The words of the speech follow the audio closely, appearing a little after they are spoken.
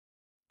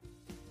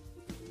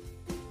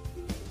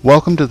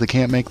Welcome to the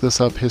Can't Make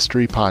This Up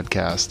History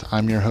Podcast.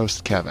 I'm your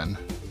host, Kevin.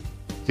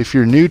 If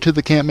you're new to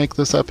the Can't Make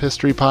This Up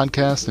History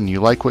Podcast and you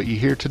like what you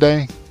hear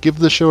today, give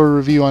the show a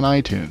review on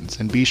iTunes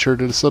and be sure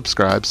to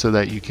subscribe so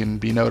that you can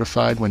be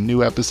notified when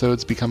new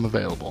episodes become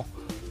available.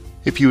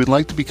 If you would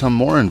like to become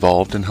more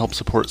involved and help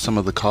support some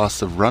of the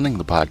costs of running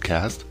the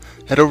podcast,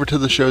 head over to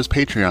the show's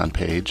Patreon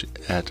page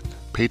at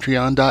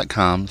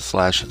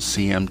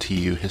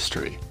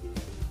patreon.com/cmtuhistory.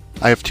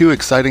 I have 2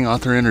 exciting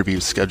author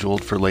interviews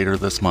scheduled for later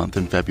this month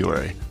in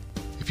February.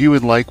 If you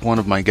would like one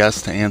of my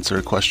guests to answer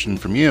a question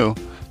from you,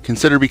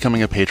 consider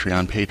becoming a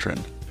Patreon patron.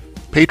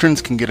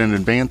 Patrons can get an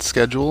advanced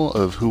schedule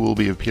of who will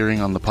be appearing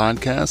on the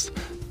podcast,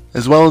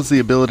 as well as the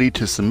ability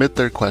to submit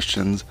their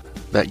questions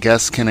that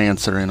guests can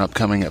answer in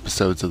upcoming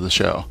episodes of the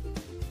show.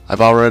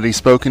 I've already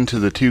spoken to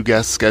the 2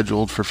 guests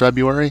scheduled for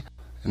February,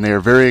 and they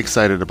are very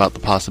excited about the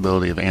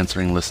possibility of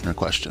answering listener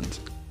questions.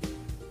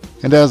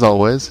 And as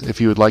always, if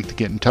you would like to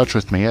get in touch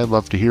with me, I'd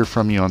love to hear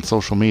from you on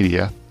social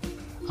media.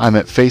 I'm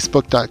at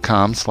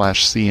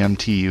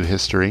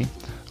facebook.com/cmtuhistory,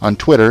 on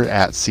Twitter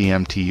at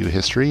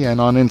cmtuhistory, and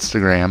on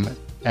Instagram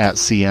at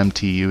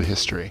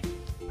cmtuhistory.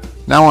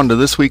 Now on to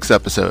this week's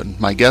episode.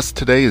 My guest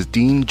today is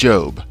Dean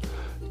Jobe.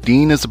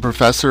 Dean is a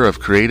professor of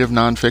creative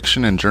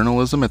nonfiction and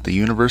journalism at the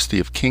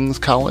University of King's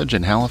College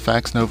in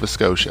Halifax, Nova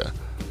Scotia.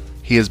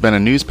 He has been a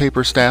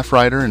newspaper staff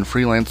writer and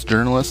freelance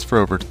journalist for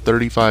over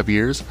 35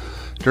 years.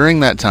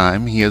 During that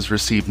time, he has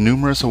received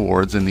numerous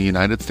awards in the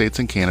United States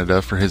and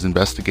Canada for his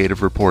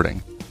investigative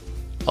reporting.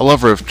 A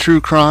lover of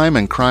true crime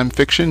and crime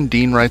fiction,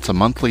 Dean writes a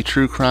monthly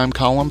true crime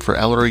column for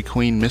Ellery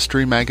Queen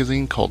mystery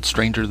magazine called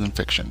Stranger Than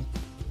Fiction.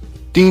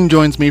 Dean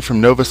joins me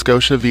from Nova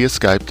Scotia via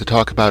Skype to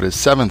talk about his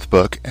 7th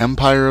book,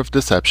 Empire of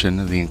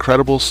Deception, the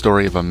incredible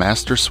story of a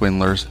master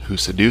swindler who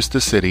seduced a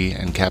city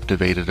and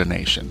captivated a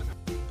nation.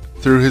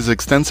 Through his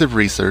extensive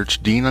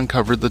research, Dean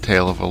uncovered the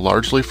tale of a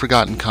largely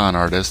forgotten con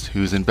artist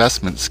whose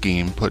investment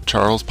scheme put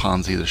Charles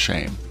Ponzi to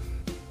shame.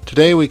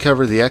 Today we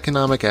cover the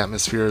economic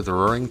atmosphere of the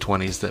Roaring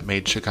 '20s that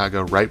made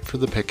Chicago ripe for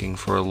the picking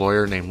for a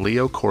lawyer named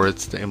Leo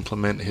Koritz to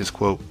implement his,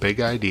 quote,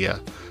 big idea,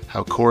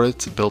 how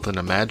Koritz built an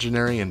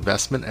imaginary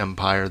investment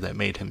empire that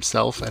made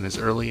himself and his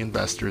early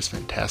investors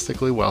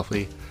fantastically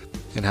wealthy,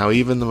 and how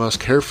even the most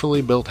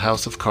carefully built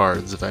house of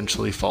cards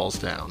eventually falls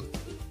down.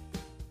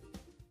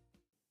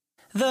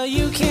 The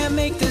You Can't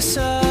Make This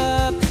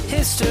Up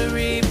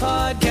History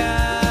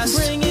Podcast,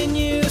 bringing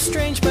you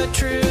strange but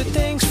true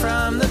things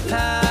from the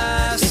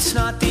past. It's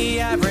not the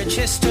average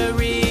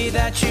history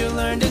that you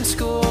learned in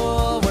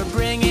school. We're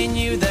bringing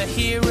you the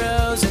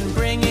heroes and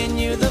bringing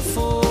you the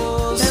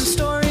fools, and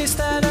stories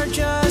that are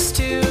just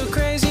too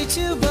crazy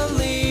to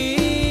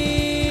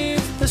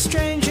believe. The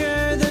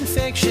stranger than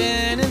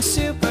fiction and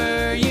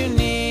super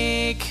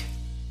unique.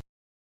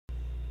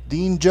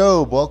 Dean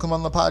Jobe, welcome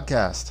on the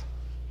podcast.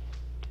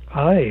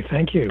 Hi,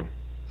 thank you.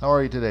 How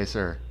are you today,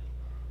 sir?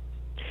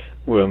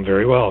 Well, I'm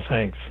very well,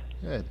 thanks.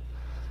 Good.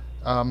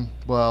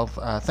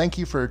 Thank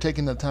you for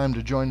taking the time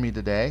to join me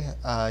today.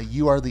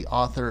 You are the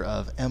author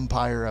of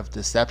Empire of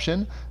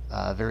Deception,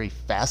 a very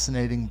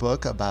fascinating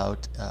book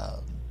about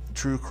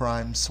true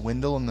crime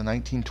swindle in the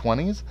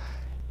 1920s.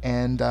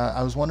 And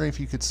I was wondering if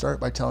you could start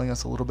by telling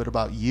us a little bit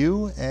about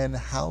you and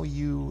how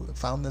you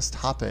found this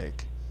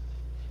topic.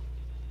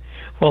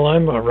 Well,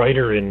 I'm a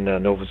writer in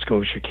Nova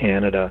Scotia,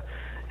 Canada,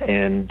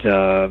 and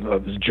I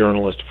was a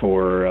journalist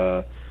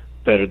for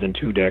better than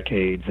 2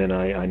 decades, and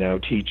I now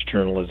teach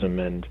journalism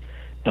and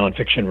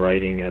nonfiction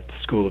writing at the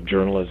School of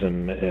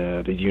Journalism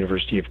at the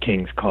University of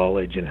King's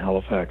College in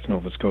Halifax,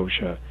 Nova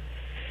Scotia.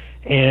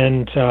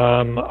 And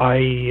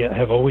I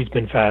have always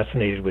been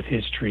fascinated with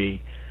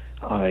history.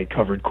 I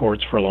covered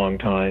courts for a long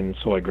time,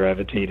 so I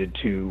gravitated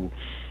to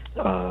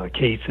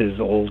cases,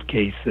 old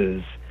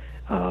cases,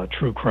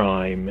 true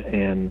crime,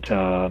 and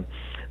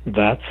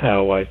that's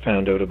how I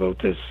found out about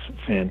this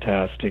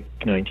fantastic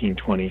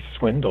 1920s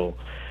swindle.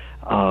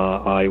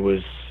 I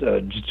was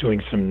just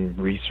doing some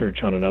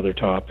research on another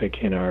topic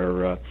in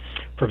our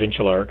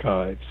provincial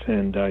archives,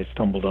 and I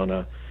stumbled on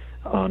a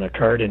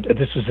card.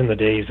 This was in the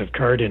days of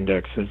card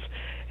indexes,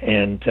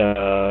 and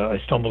I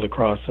stumbled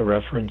across a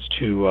reference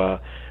to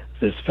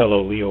this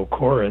fellow Leo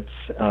Koritz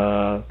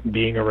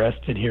being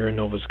arrested here in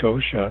Nova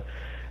Scotia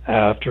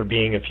after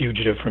being a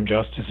fugitive from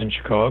justice in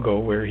Chicago,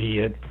 where he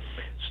had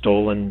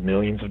stolen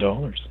millions of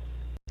dollars.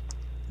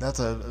 That's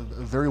a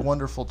very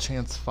wonderful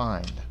chance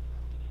find,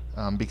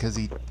 because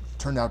he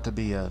turned out to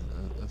be a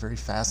very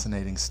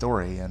fascinating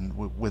story and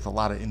with a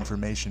lot of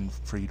information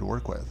for you to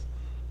work with.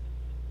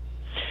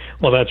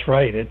 Well, that's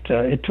right.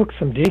 It took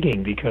some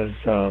digging because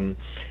I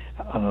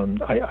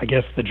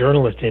guess the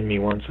journalist in me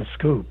wants a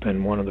scoop,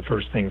 and one of the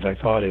first things I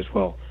thought is,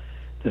 well,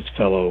 this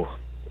fellow,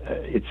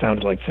 it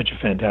sounded like such a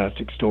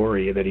fantastic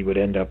story that he would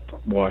end up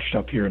washed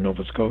up here in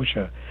Nova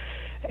Scotia.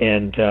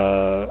 And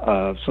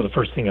so the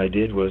first thing I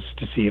did was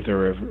to see if there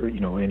were,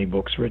 any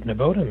books written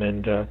about him.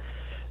 And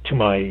to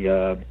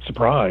my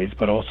surprise,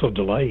 but also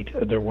delight,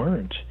 there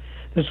weren't.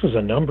 This was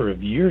a number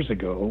of years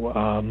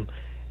ago.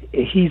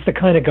 He's the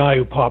kind of guy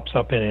who pops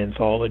up in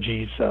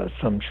anthologies,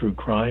 some true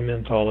crime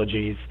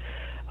anthologies,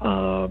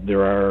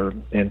 There are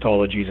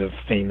anthologies of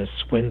famous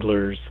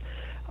swindlers.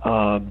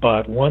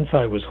 But once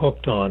I was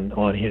hooked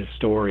on his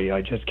story,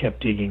 I just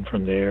kept digging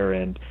from there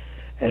and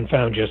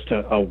found just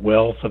a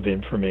wealth of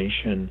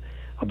information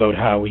about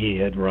how he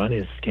had run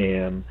his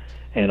scam,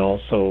 and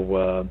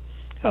also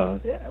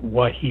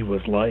what he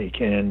was like.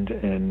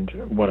 And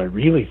what I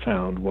really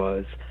found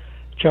was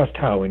just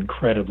how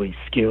incredibly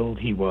skilled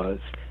he was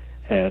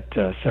at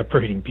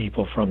separating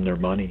people from their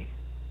money.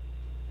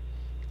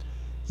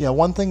 Yeah,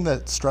 one thing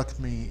that struck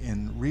me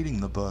in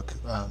reading the book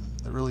that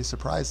really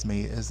surprised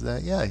me is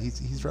that, yeah,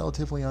 he's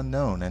relatively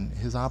unknown, and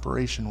his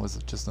operation was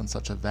just on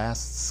such a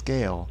vast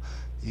scale.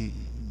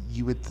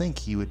 You would think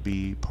he would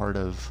be part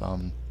of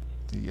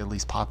at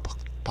least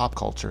pop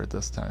culture at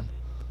this time.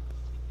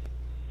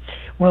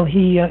 Well,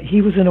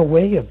 he was in a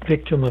way a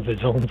victim of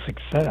his own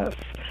success.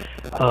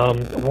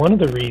 One of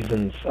the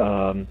reasons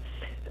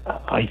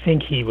I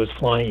think he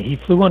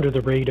flew under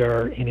the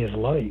radar in his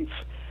life.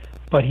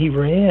 But he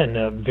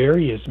ran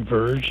various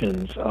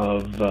versions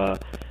of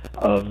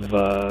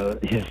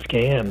his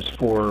scams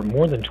for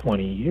more than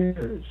 20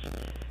 years.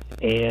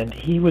 And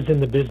he was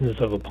in the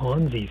business of a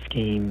Ponzi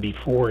scheme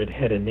before it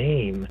had a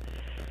name.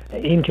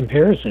 In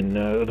comparison,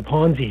 the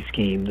Ponzi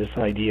scheme, this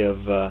idea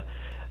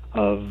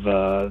of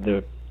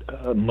the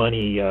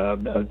money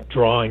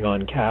drawing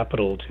on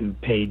capital to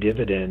pay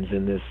dividends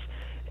in this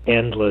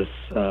endless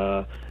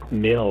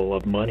mill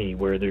of money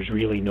where there's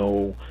really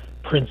no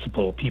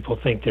principle. People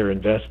think they're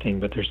investing,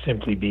 but they're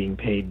simply being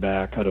paid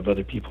back out of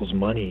other people's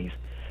money,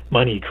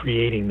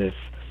 creating this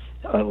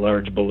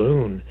large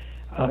balloon.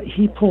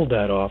 He pulled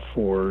that off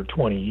for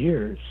 20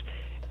 years.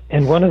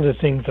 And one of the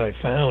things I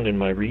found in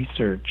my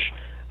research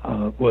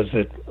was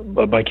that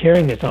by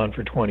carrying this on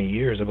for 20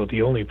 years, about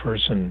the only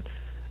person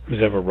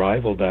who's ever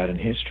rivaled that in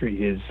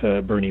history is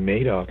Bernie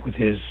Madoff with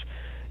his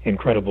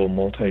incredible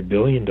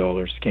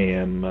multi-billion-dollar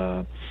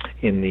scam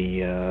in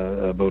the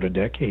about a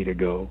decade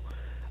ago.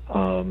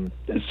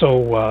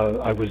 So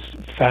I was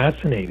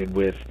fascinated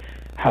with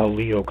how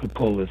Leo could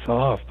pull this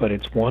off, but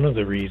it's one of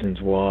the reasons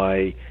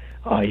why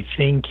I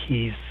think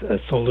he's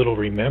so little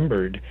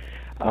remembered.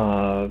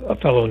 A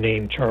fellow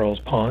named Charles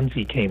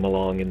Ponzi came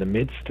along in the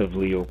midst of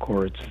Leo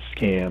Koritz's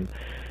scam.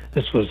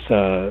 This was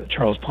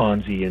Charles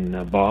Ponzi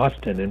in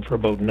Boston, and for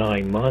about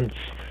 9 months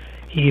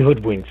he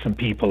hoodwinked some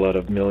people out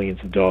of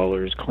millions of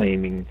dollars,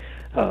 claiming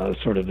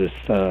sort of this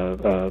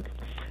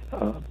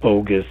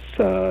bogus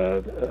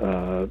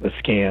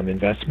scam,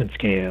 investment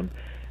scam,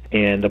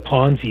 and the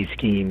Ponzi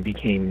scheme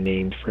became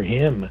named for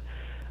him.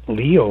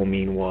 Leo,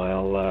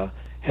 meanwhile,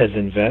 has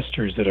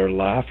investors that are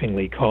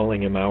laughingly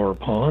calling him our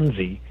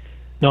Ponzi,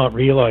 not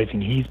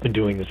realizing he's been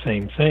doing the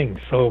same thing.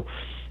 So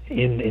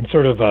in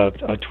sort of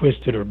a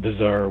twisted or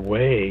bizarre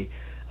way,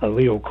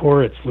 Leo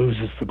Koritz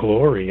loses the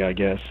glory, I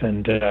guess.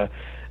 And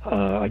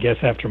I guess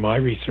after my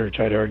research,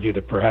 I'd argue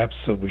that perhaps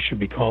we should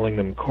be calling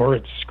them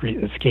Koritz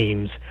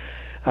schemes,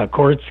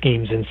 Koritz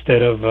schemes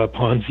instead of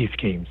Ponzi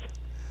schemes.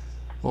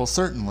 Well,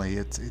 certainly,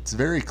 it's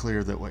very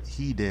clear that what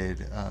he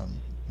did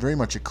very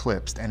much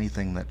eclipsed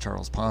anything that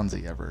Charles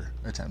Ponzi ever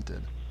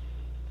attempted.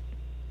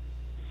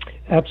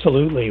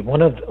 Absolutely.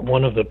 One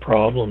of the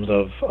problems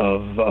of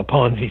a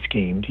Ponzi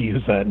scheme, to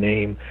use that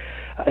name,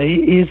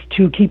 is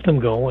to keep them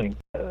going.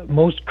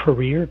 Most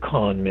career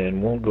con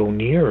men won't go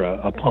near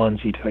a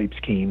Ponzi type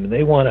scheme.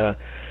 They want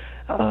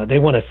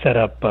to set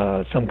up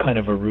some kind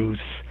of a ruse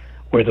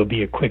where there'll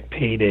be a quick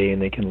payday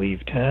and they can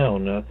leave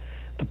town.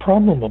 The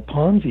problem a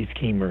Ponzi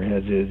schemer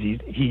has is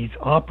he's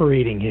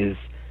operating his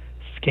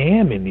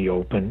scam in the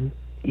open,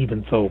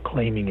 even though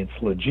claiming it's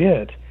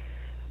legit,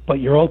 but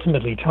you're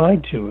ultimately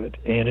tied to it,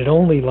 and it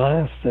only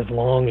lasts as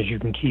long as you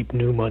can keep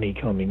new money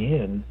coming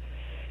in.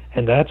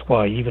 And that's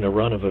why even a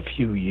run of a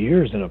few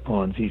years in a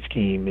Ponzi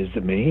scheme is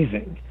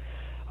amazing.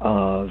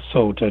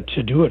 So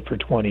to do it for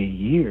 20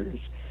 years,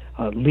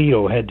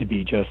 Leo had to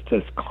be just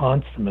this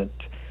consummate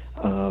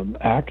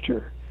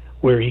actor,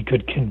 where he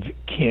could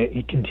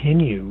continue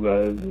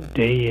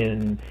day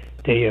in,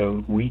 day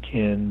out, week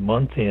in,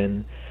 month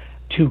in,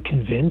 to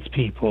convince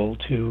people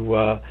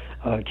to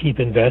keep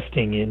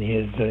investing in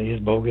his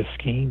bogus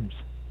schemes.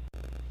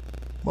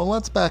 Well,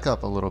 let's back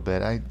up a little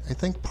bit. I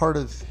think part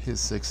of his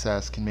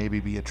success can maybe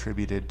be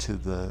attributed to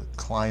the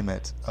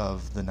climate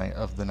of the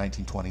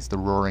 1920s, the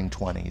Roaring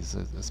Twenties,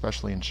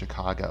 especially in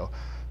Chicago.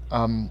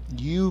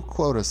 You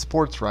quote a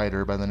sports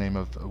writer by the name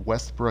of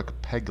Westbrook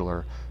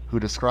Pegler, who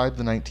described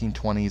the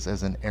 1920s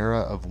as an era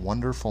of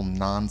wonderful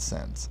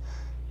nonsense.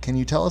 Can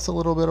you tell us a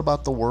little bit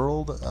about the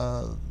world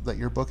that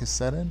your book is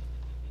set in?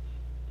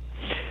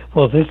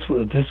 Well, this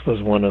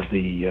was one of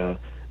the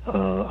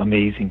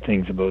amazing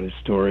things about his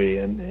story,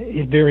 and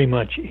it very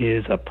much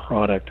is a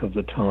product of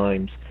the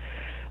times.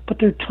 But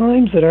there are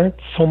times that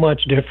aren't so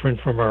much different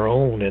from our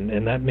own,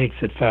 and that makes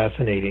it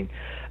fascinating.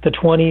 The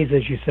 20s,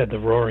 as you said, the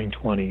Roaring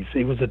 20s,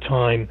 it was a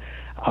time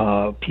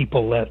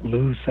people let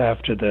loose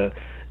after the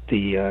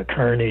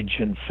carnage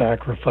and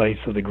sacrifice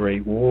of the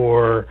Great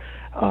War.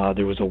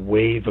 There was a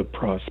wave of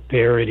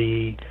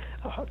prosperity.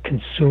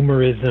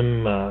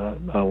 Consumerism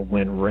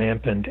went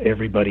rampant.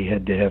 Everybody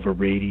had to have a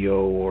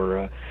radio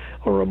or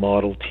or a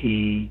Model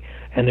T,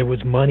 and there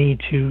was money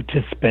to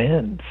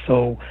spend.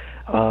 So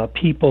a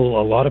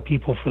lot of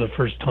people for the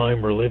first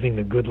time were living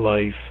the good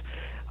life.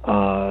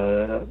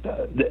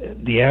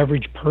 The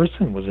average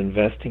person was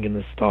investing in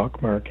the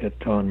stock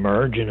market on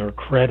margin or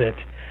credit,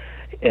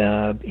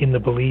 in the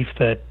belief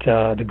that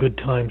the good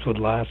times would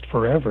last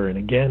forever. And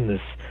again,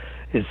 this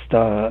is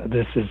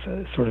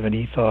sort of an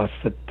ethos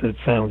that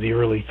sounds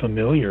eerily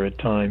familiar at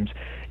times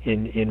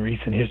in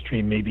recent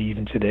history, maybe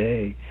even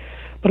today.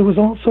 But it was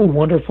also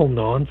wonderful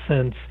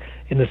nonsense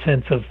in the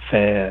sense of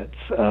fads.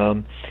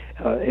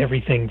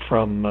 Everything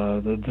from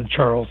the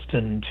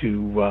Charleston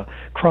to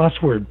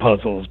crossword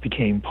puzzles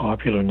became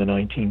popular in the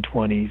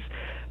 1920s.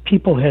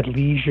 People had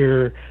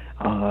leisure.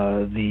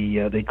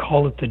 They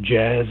call it the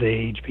jazz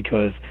age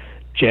because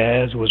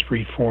jazz was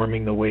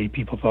reforming the way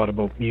people thought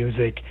about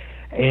music,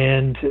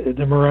 and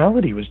the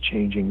morality was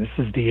changing. This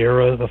is the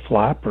era of the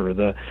flapper,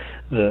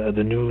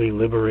 the newly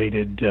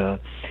liberated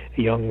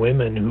young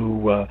women who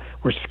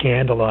were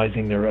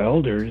scandalizing their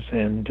elders,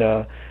 and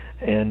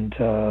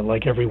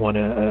like everyone,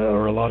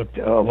 or a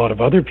lot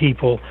of other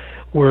people,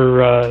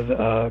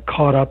 were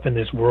caught up in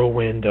this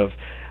whirlwind of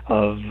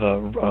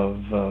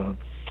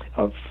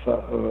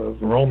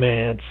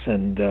romance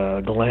and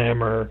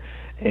glamour,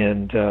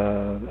 and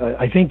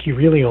I think you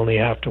really only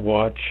have to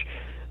watch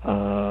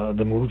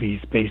the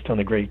movies based on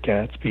The Great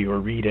Gatsby or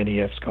read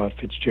any F. Scott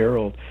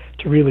Fitzgerald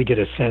to really get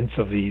a sense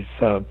of these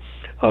of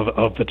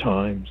the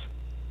times.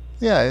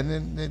 Yeah,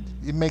 and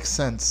it makes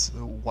sense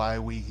why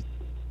we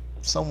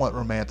somewhat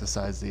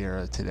romanticize the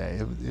era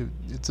today.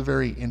 It's a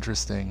very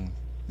interesting.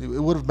 It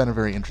would have been a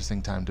very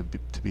interesting time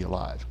to be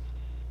alive.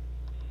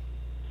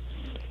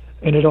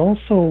 And it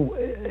also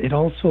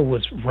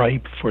was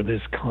ripe for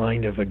this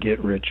kind of a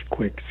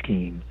get-rich-quick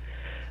scheme,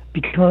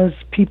 because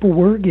people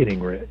were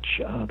getting rich.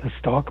 The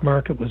stock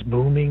market was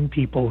booming.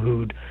 People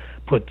who'd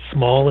put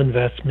small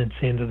investments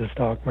into the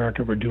stock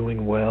market were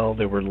doing well.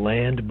 There were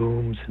land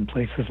booms in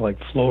places like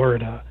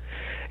Florida.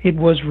 It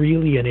was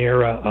really an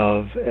era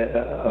of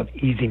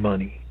easy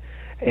money,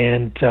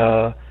 and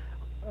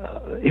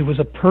it was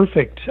a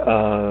perfect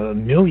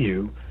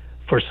milieu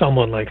for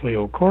someone like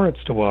Leo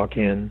Koritz to walk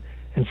in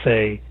and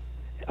say,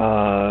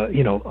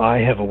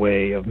 I have a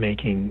way of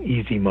making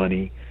easy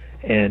money,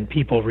 and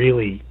people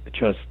really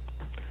just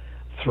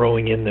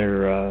throwing in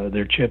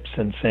their chips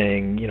and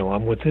saying,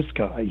 I'm with this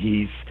guy.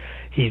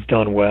 He's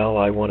done well.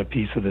 I want a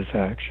piece of this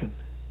action.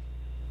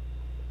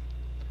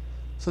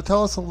 So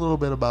tell us a little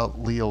bit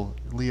about Leo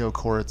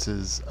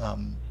Koritz's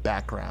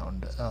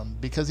background,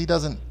 because he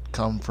doesn't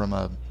come from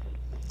a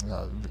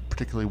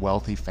particularly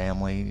wealthy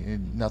family.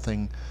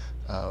 Nothing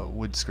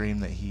would scream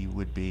that he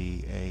would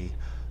be a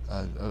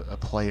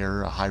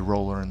player, a high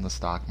roller in the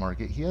stock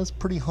market. He has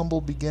pretty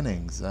humble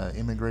beginnings,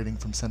 immigrating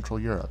from Central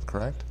Europe,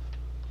 correct?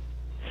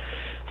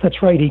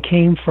 That's right. He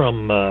came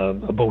from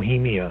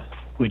Bohemia,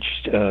 which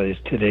is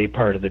today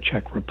part of the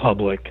Czech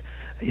Republic.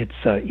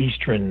 It's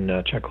eastern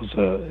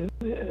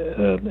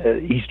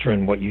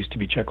eastern what used to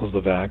be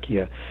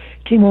Czechoslovakia.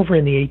 Came over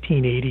in the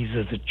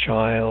 1880s as a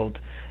child.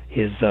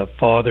 His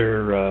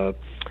father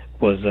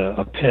was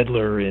a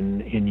peddler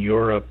in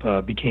Europe,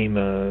 became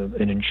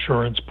an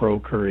insurance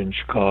broker in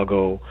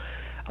Chicago.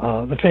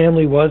 The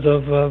family was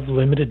of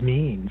limited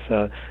means.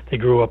 They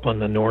grew up on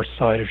the north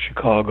side of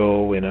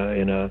Chicago in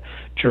a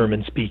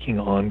German-speaking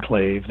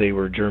enclave. They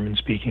were a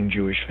German-speaking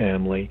Jewish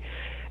family,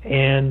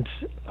 and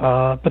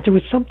but there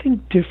was something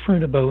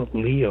different about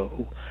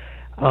Leo.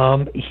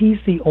 He's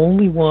the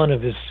only one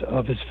of his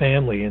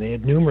family, and he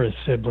had numerous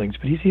siblings,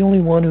 but he's the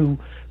only one who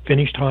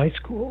finished high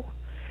school.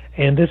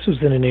 And this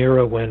was in an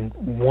era when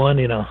 1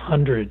 in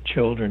 100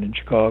 children in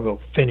Chicago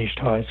finished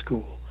high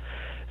school.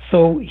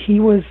 So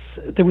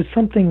there was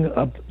something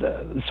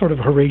sort of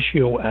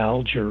Horatio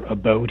Alger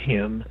about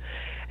him.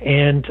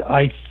 And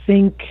I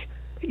think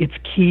it's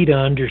key to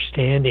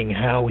understanding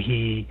how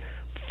he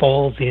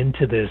falls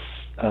into this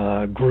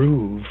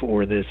groove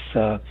or this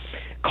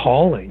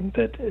calling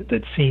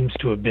that seems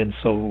to have been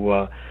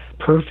so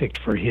perfect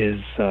for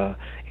his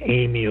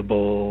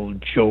amiable,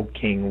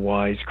 joking,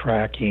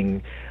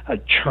 wisecracking,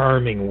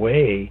 charming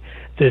way.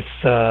 This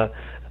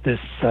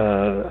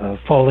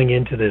falling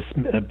into this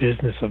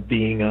business of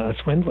being a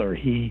swindler.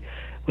 He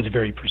was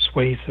very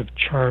persuasive,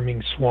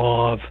 charming,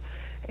 suave,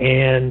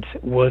 and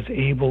was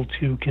able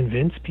to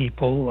convince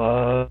people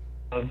of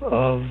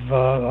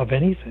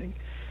anything.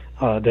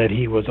 That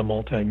he was a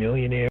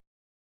multimillionaire,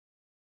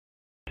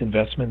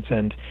 investments,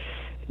 and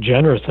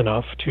generous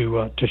enough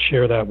to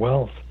share that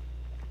wealth.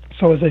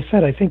 So, as I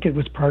said, I think it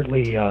was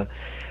partly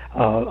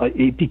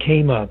it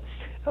became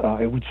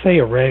I would say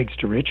a rags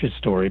to riches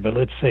story, but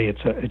let's say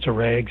it's a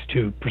rags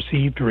to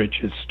perceived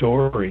riches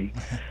story.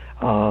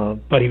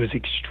 But he was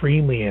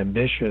extremely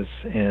ambitious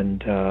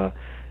and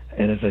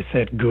as I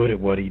said, good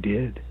at what he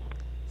did.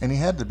 And he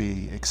had to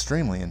be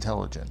extremely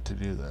intelligent to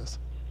do this.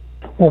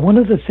 Well, one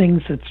of the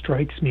things that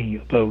strikes me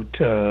about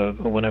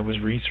when I was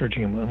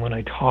researching him and when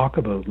I talk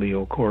about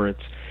Leo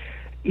Koritz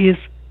is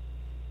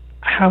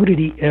how did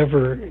he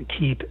ever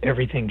keep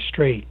everything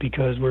straight?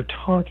 Because we're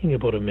talking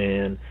about a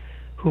man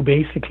who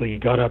basically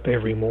got up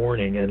every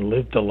morning and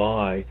lived a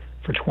lie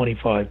for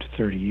 25 to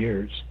 30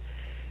 years.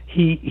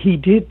 He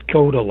did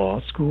go to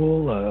law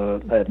school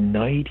at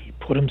night. He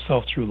put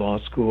himself through law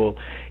school.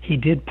 He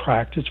did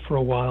practice for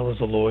a while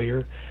as a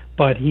lawyer,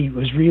 but he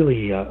was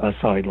really a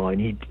sideline.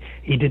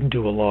 He didn't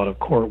do a lot of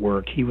court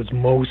work. He was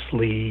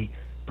mostly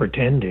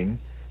pretending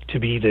to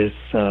be this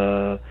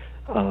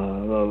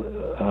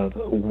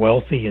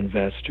wealthy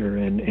investor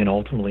and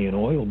ultimately an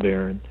oil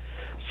baron.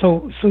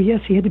 So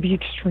yes, he had to be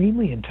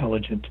extremely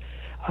intelligent,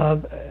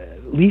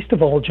 least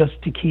of all just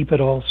to keep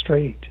it all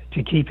straight,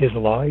 to keep his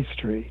lies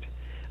straight.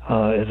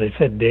 As I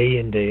said, day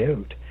in, day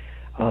out,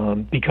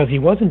 because he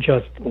wasn't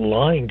just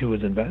lying to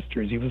his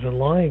investors, he was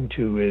lying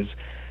to his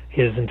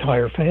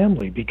entire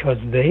family, because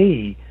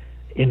they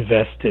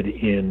invested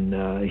in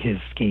his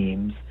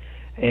schemes.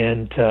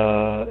 And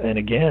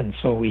again,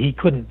 so he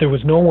couldn't, there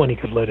was no one he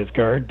could let his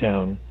guard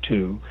down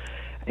to,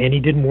 and he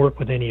didn't work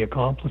with any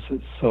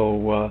accomplices.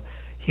 So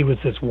he was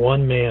this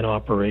one-man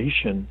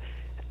operation,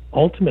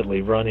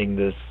 ultimately running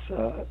this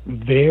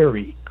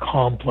very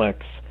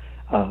complex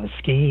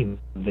scheme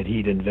that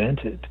he'd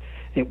invented.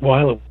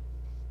 While it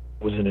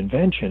was an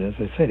invention, as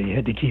I said, he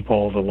had to keep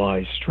all the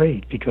lies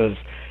straight, because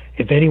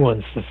if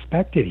anyone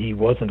suspected he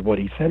wasn't what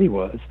he said he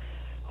was,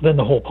 then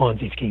the whole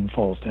Ponzi scheme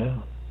falls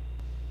down.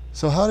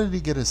 So how did he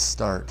get his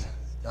start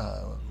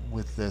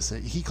with this?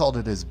 He called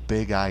it his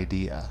big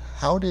idea.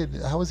 How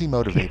was he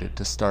motivated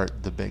to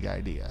start the big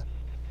idea?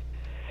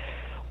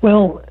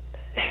 Well,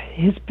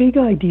 his big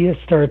idea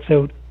starts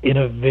out in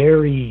a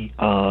very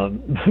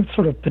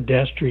sort of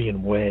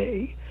pedestrian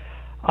way.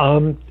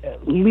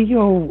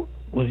 Leo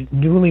was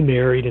newly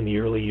married in the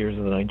early years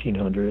of the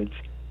 1900s,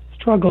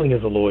 struggling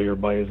as a lawyer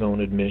by his own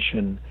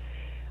admission.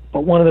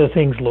 But one of the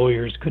things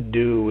lawyers could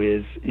do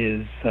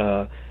is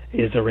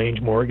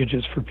arrange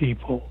mortgages for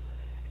people.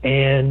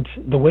 And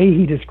the way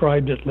he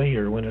described it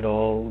later,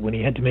 when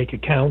he had to make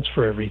accounts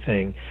for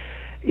everything,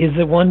 is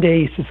that one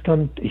day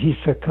he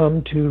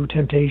succumbed to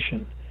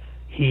temptation.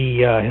 He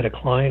had a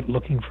client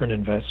looking for an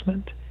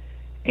investment,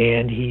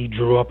 and he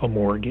drew up a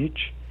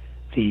mortgage.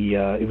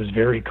 It was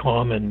very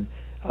common.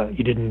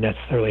 You didn't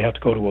necessarily have to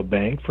go to a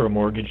bank for a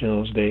mortgage in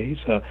those days.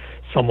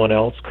 Someone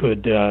else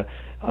could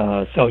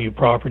sell you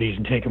properties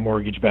and take a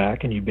mortgage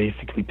back, and you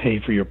basically pay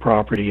for your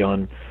property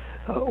on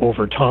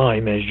over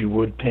time as you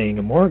would paying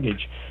a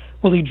mortgage.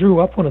 Well, he drew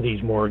up one of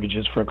these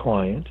mortgages for a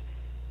client,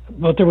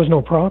 but there was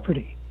no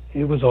property.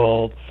 It was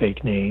all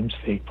fake names,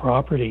 fake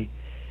property.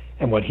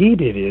 And what he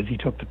did is he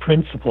took the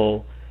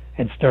principal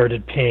and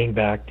started paying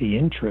back the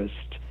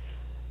interest.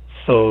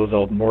 So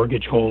the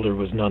mortgage holder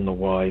was none the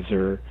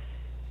wiser.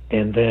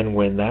 And then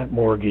when that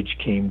mortgage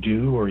came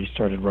due, or he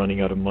started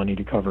running out of money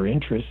to cover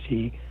interest,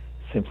 he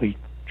simply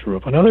drew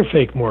up another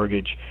fake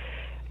mortgage.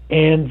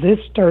 And this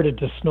started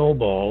to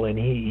snowball, and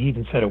he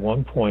even said at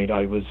one point,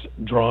 I was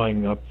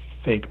drawing up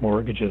fake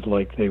mortgages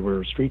like they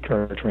were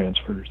streetcar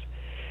transfers.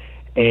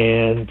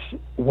 And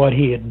what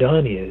he had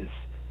done is,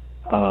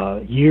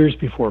 years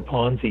before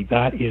Ponzi,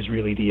 that is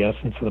really the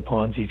essence of the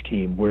Ponzi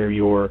scheme, where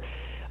you're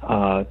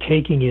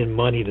taking in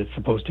money that's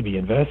supposed to be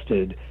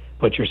invested,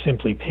 but you're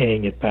simply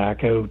paying it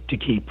back out to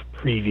keep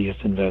previous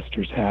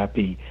investors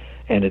happy,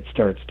 and it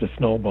starts to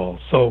snowball.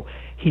 So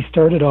he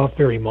started off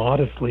very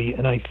modestly,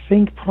 and I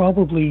think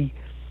probably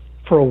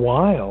for a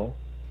while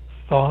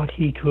thought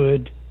he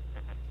could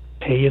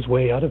pay his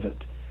way out of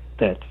it,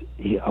 that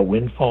a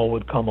windfall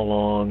would come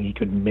along, he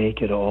could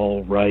make it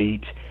all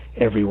right,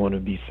 everyone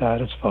would be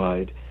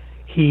satisfied.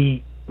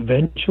 He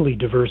eventually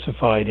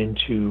diversified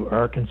into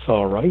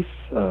Arkansas rice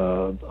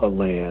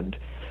land,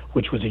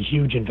 which was a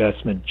huge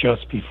investment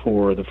just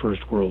before the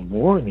First World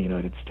War in the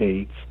United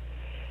States.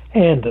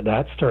 And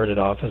that started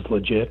off as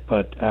legit,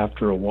 but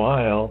after a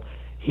while,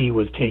 he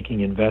was taking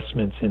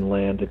investments in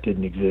land that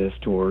didn't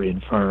exist, or in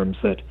farms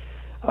that,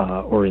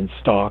 or in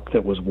stock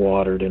that was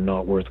watered and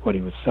not worth what he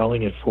was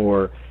selling it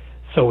for.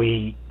 So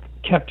he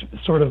kept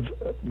sort of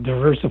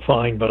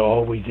diversifying, but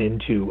always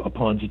into a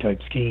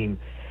Ponzi-type scheme.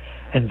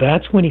 And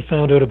that's when he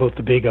found out about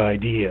the big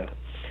idea.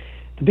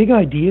 The big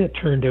idea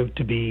turned out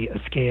to be a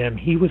scam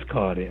he was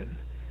caught in.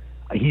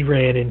 He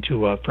ran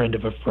into a friend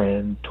of a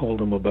friend,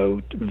 told him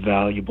about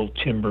valuable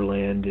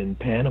timberland in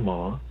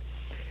Panama.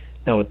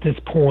 Now, at this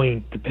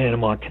point, the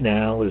Panama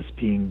Canal is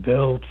being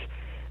built.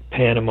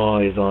 Panama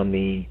is on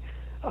the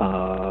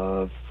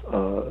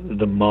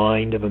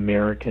mind of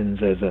Americans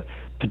as a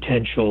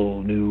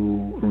potential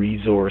new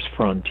resource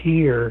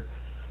frontier.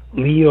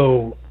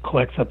 Leo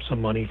collects up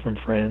some money from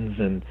friends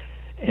and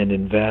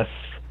invests,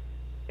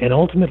 and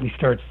ultimately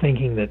starts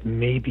thinking that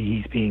maybe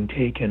he's being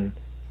taken,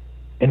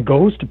 and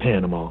goes to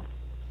Panama.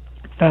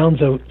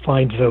 Finds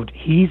out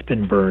he's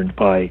been burned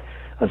by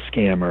a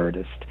scam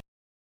artist,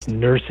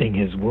 nursing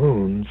his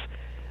wounds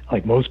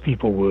like most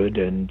people would,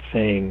 and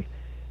saying,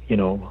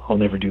 I'll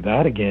never do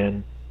that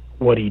again.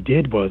 What he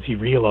did was he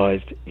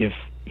realized if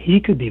he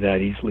could be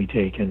that easily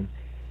taken,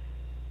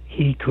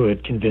 he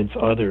could convince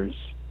others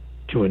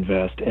to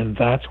invest. And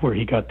that's where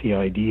he got the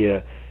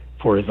idea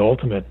for his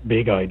ultimate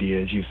big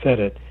idea, as you said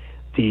it,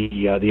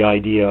 the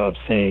idea of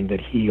saying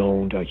that he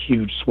owned a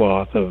huge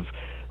swath of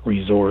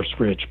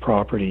resource-rich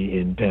property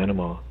in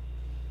Panama.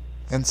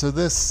 And so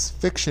this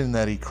fiction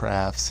that he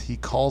crafts, he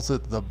calls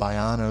it the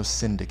Baiano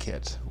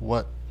Syndicate.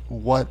 What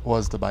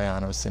was the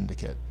Baiano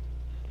Syndicate?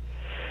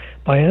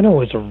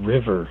 Baiano is a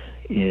river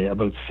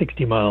about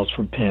 60 miles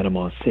from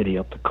Panama City,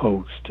 up the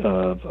coast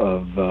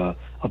of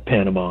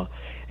Panama,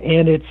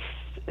 and it's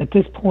at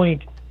this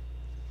point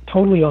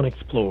totally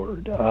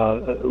unexplored,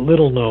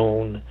 little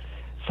known.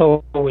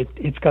 So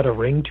it's got a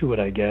ring to it,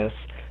 I guess.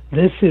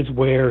 This is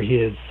where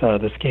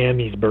the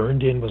scam he's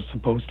burned in was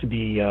supposed to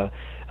be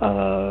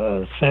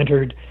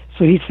centered.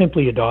 So he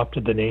simply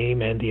adopted the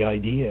name and the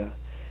idea,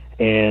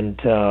 and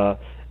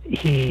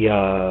he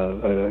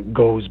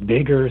goes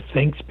bigger,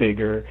 thinks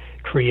bigger,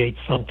 creates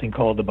something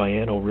called the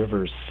Baiano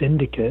River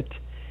Syndicate,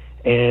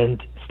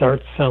 and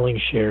starts selling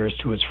shares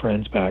to his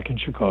friends back in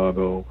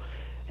Chicago.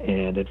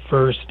 And at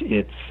first,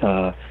 it's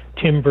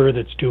timber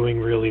that's doing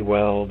really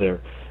well.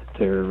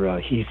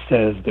 He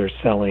says they're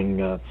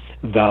selling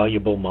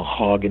valuable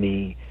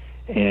mahogany,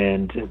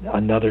 and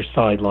another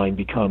sideline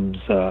becomes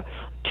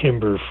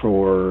timber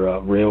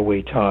for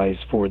railway ties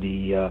for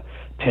the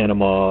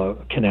Panama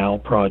Canal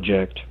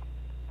project.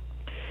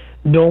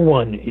 No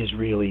one is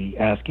really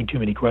asking too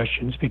many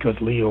questions because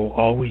Leo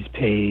always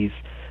pays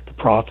the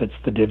profits,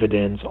 the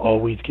dividends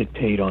always get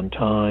paid on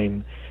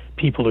time.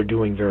 People are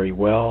doing very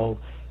well,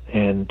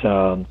 and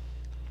but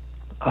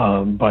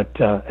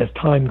as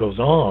time goes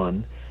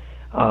on,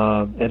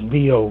 and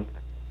Leo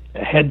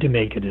had to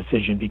make a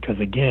decision because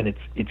again,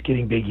 it's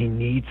getting big. He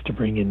needs to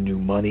bring in new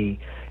money.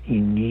 He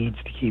needs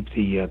to keep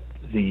the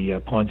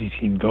Ponzi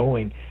scheme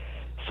going.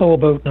 So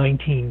about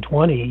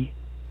 1920,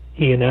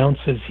 he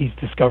announces he's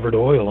discovered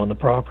oil on the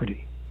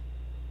property,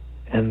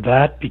 and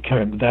that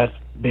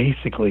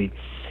basically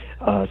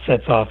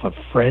sets off a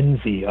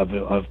frenzy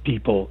of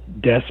people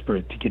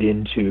desperate to get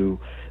into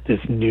this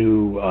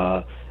new,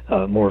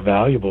 more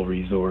valuable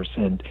resource,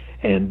 and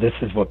this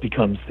is what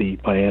becomes the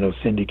Baiano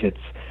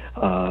Syndicate's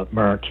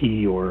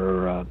marquee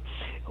or a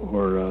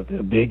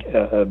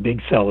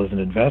big sell as an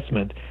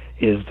investment.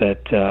 Is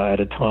that at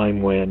a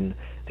time when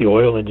the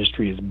oil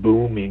industry is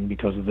booming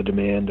because of the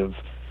demand of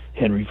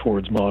Henry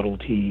Ford's Model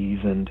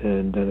Ts and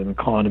an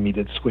economy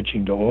that's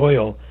switching to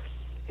oil,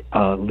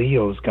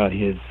 Leo's got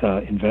his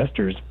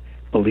investors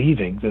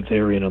believing that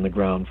they're in on the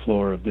ground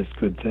floor of this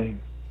good thing.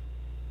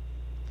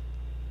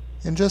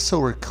 And just so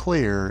we're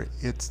clear,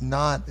 it's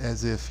not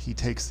as if he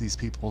takes these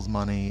people's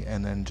money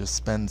and then just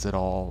spends it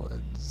all.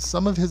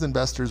 Some of his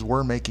investors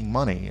were making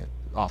money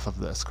off of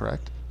this,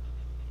 correct?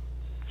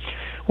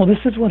 Well, this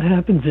is what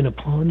happens in a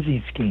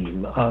Ponzi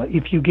scheme.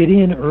 If you get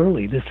in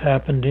early, this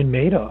happened in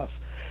Madoff.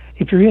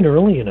 If you're in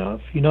early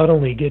enough, you not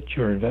only get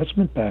your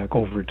investment back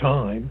over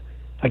time,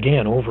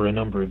 again, over a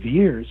number of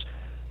years,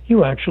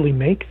 you actually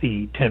make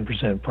the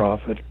 10%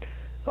 profit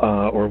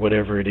or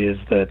whatever it is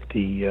that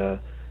the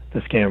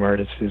scam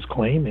artist is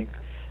claiming.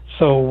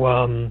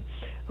 So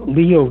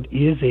Leo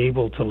is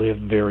able to live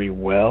very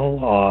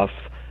well off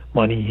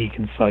money he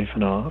can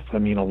siphon off. I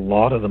mean, a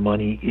lot of the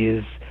money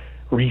is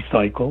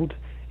recycled.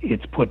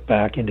 It's put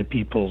back into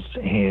people's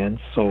hands.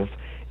 So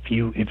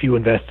if you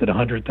invested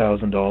 $100,000,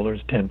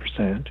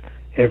 10%,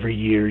 every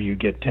year you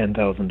get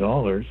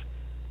 $10,000,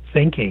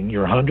 thinking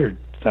your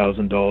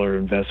 $100,000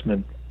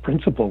 investment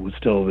principal was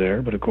still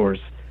there, but of course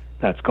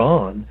that's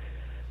gone.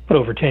 But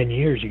over 10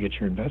 years you get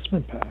your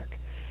investment back.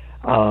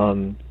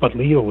 But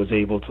Leo was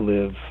able to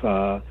live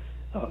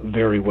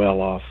very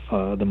well off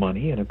the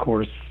money, and of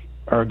course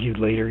argued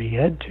later he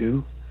had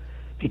to,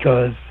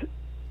 because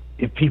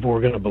if people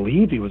were going to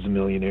believe he was a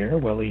millionaire,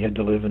 well, he had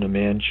to live in a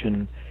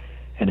mansion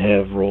and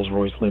have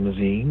Rolls-Royce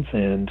limousines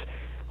and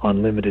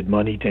unlimited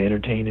money to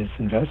entertain his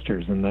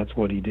investors, and that's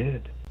what he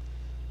did.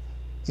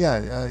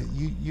 Yeah,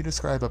 you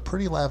describe a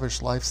pretty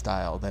lavish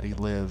lifestyle that he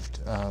lived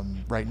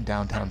right in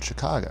downtown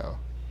Chicago.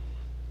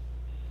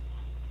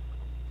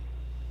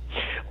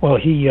 Well,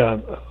 he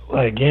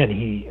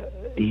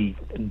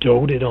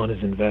doted on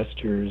his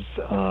investors,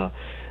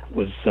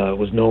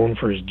 was known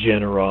for his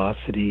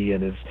generosity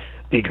and his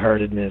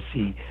big-heartedness.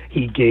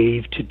 He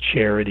gave to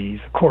charities.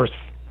 Of course,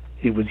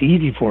 it was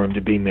easy for him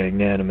to be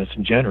magnanimous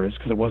and generous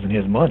because it wasn't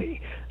his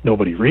money.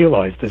 Nobody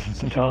realized this at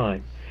the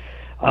time.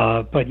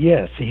 But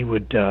yes, he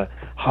would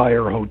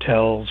hire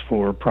hotels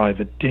for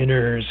private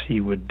dinners. He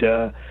would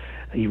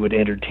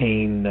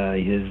entertain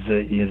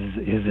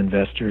his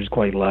investors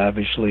quite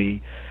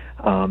lavishly.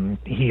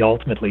 He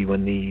ultimately,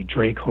 when the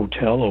Drake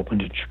Hotel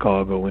opened in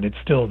Chicago, and it's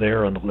still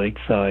there on the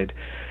lakeside,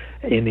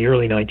 in the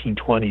early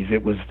 1920s,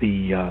 it was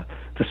the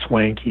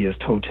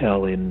swankiest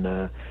hotel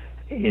in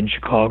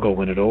Chicago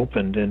when it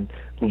opened, and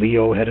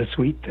Leo had a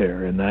suite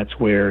there, and that's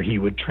where he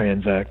would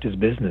transact his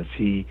business.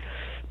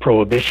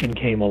 Prohibition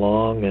came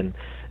along, and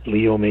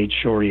Leo made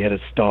sure he had a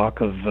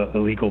stock of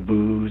illegal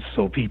booze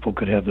so people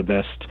could have the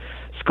best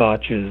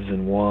scotches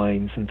and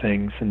wines and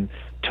things and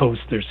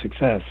toast their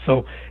success.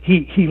 So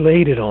he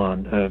laid it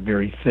on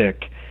very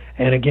thick,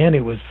 and again,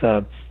 it was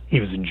he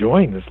was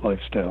enjoying this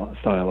lifestyle,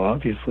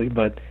 obviously,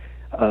 but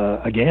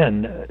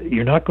again,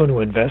 you're not going to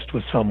invest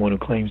with someone who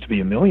claims to be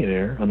a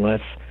millionaire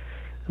unless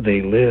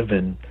they live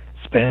and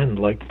spend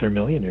like they're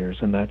millionaires,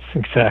 and that's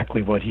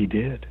exactly what he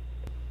did.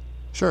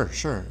 Sure.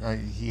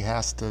 He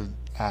has to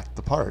act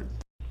the part.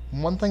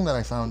 One thing that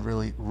I found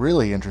really,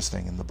 really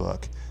interesting in the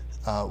book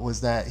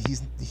was that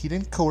he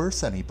didn't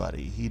coerce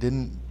anybody. He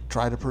didn't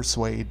try to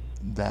persuade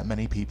that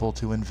many people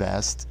to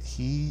invest.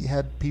 He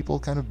had people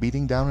kind of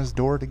beating down his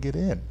door to get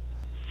in.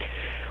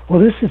 Well,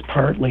 this is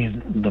partly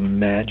the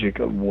magic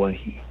of what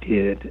he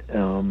did.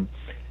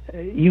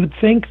 You would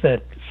think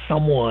that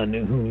someone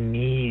who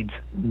needs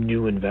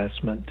new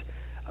investment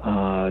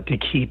to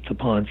keep the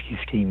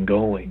Ponzi scheme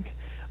going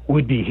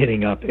would be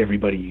hitting up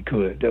everybody he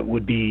could,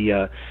 would be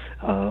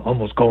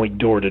almost going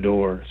door to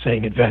door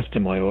saying, invest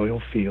in my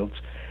oil fields.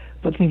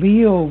 But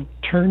Leo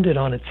turned it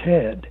on its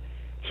head.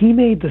 He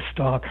made the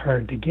stock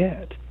hard to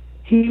get.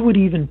 He would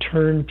even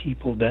turn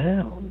people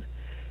down,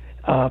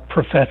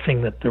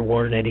 professing that there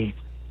weren't any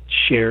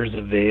shares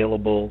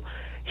available.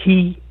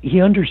 He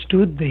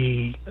understood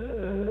the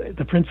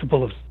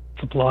principle of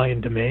supply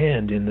and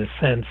demand in the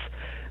sense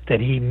that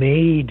he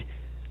made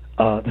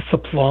the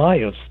supply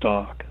of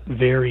stock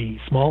very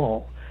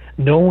small,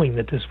 knowing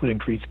that this would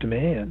increase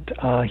demand.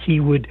 He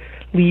would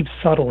leave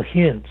subtle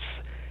hints.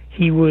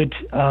 He would,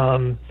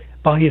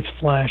 by his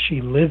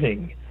flashy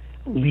living,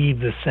 leave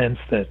the sense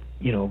that,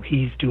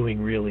 he's doing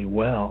really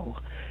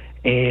well.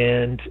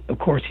 And, of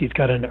course, he's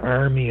got an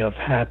army of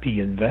happy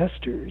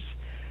investors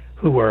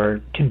who are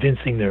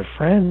convincing their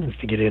friends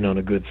to get in on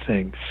a good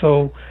thing.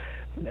 So,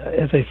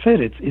 as I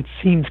said, it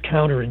seems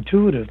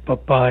counterintuitive,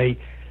 but by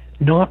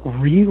not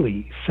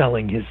really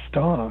selling his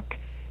stock,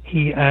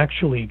 he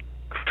actually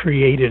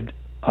created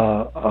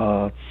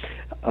a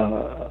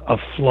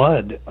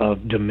flood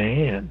of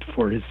demand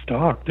for his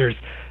stock. There's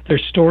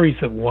stories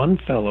that one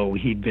fellow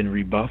he'd been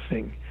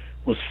rebuffing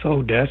was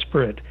so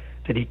desperate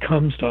that he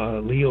comes to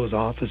Leo's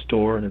office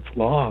door and it's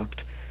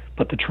locked,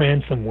 but the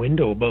transom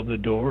window above the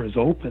door is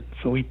open.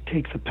 So he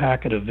takes a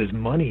packet of his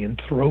money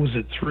and throws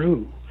it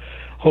through,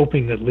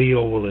 hoping that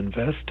Leo will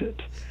invest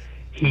it.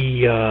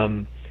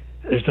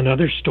 There's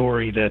another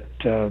story that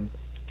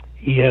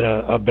he had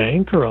a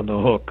banker on the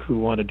hook who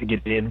wanted to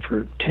get in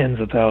for tens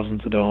of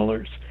thousands of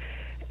dollars,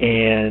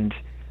 and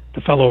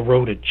the fellow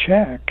wrote a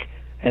check,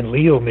 and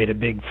Leo made a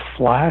big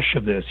flash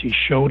of this. He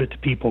showed it to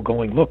people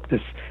going, look,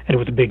 this, and it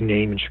was a big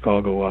name in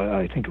Chicago.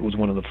 I think it was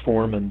one of the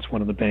foremans, one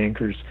of the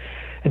bankers,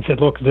 and said,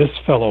 look, this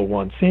fellow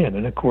wants in.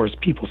 And of course,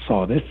 people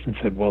saw this and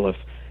said, well,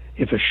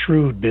 if a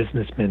shrewd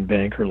businessman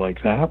banker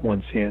like that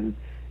wants in,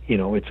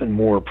 it's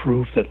more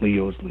proof that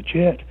Leo's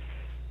legit.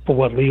 But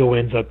what Leo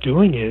ends up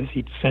doing is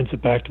he sends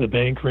it back to the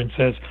banker and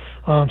says,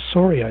 I'm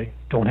sorry, I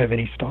don't have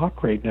any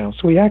stock right now.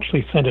 So he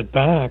actually sent it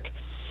back,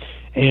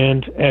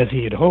 and as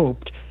he had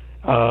hoped,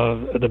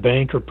 the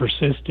banker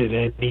persisted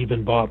and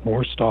even bought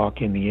more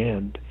stock in the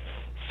end.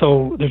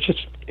 So there's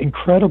just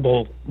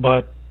incredible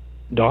but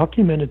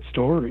documented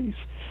stories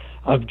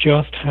of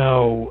just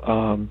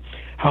how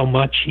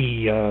much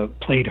he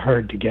played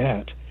hard to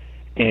get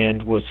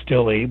and was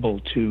still able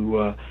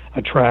to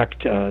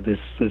attract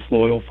this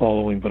loyal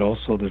following, but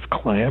also this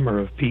clamor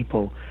of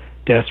people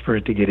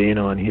desperate to get in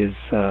on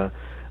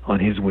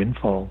his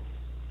windfall.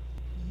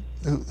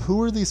 Who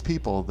were these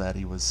people that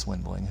he was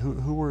swindling?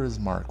 Who were his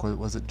mark?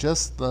 Was it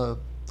just the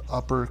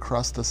upper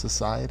crust of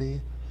society?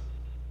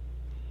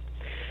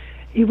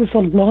 It was a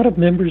lot of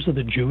members of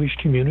the Jewish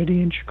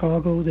community in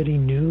Chicago that he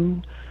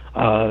knew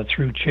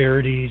through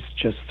charities,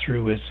 just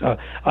through his a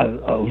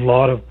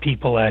lot of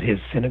people at his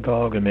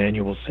synagogue,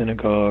 Emmanuel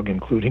Synagogue,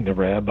 including the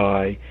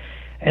rabbi,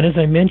 and as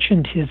I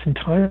mentioned, his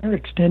entire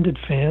extended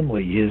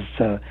family,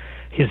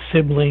 his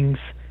siblings,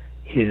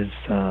 his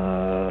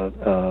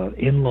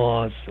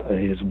in-laws,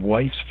 his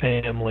wife's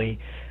family,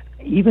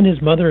 even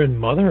his mother and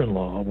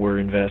mother-in-law were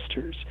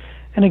investors.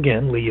 And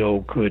again,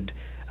 Leo could,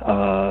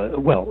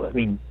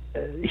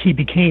 he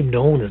became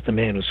known as the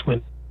man who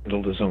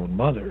swindled his own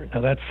mother.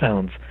 Now that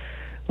sounds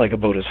like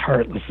about as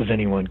heartless as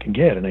anyone can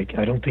get, and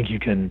I don't think you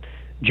can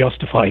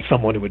justify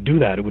someone who would do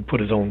that, who would put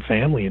his own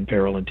family in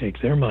peril and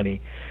take their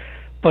money.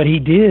 But he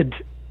did,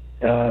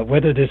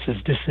 whether this is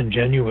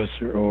disingenuous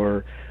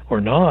or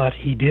not,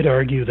 he did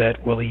argue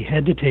that, well, he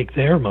had to take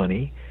their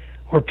money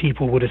or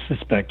people would have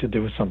suspected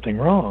there was something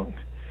wrong.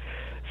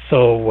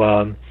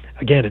 So,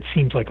 again, it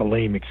seems like a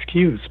lame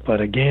excuse,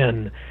 but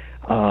again,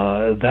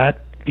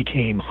 that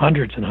became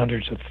hundreds and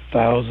hundreds of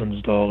thousands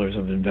of dollars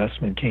of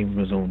investment came from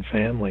his own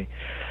family.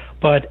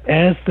 But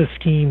as the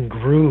scheme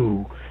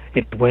grew,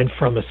 it went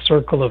from a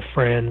circle of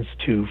friends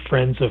to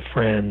friends of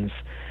friends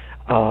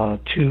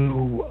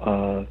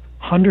to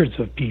hundreds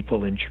of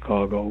people in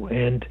Chicago,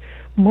 and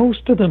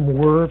most of them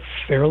were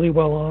fairly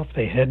well off.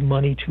 They had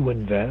money to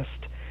invest,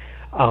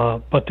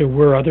 but there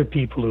were other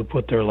people who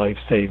put their life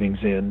savings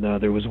in.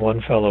 There was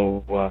one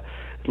fellow,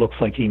 looks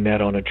like he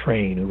met on a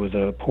train, who was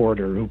a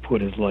porter, who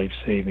put his life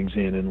savings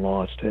in and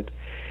lost it.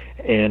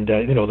 And,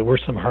 there were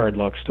some hard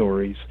luck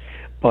stories.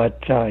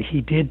 But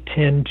he did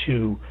tend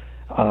to,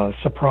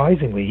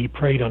 surprisingly, he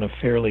preyed on a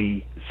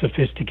fairly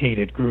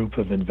sophisticated group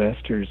of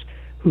investors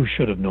who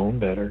should have known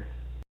better.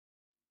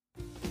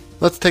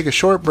 Let's take a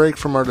short break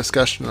from our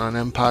discussion on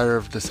Empire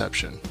of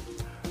Deception.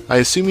 I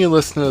assume you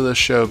listen to this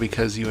show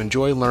because you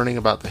enjoy learning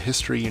about the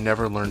history you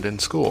never learned in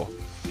school.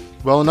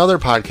 Well, another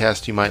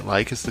podcast you might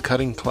like is the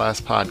Cutting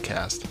Class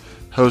Podcast.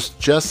 Hosts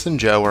Jess and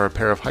Joe are a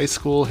pair of high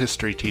school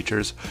history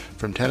teachers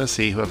from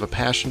Tennessee who have a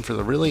passion for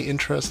the really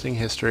interesting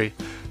history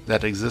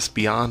that exists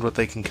beyond what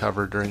they can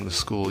cover during the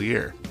school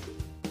year.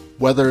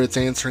 Whether it's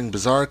answering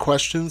bizarre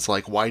questions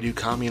like why do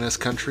communist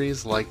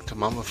countries like to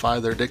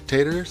mummify their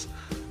dictators,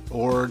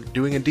 or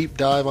doing a deep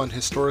dive on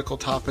historical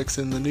topics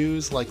in the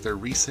news like their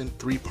recent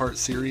 3-part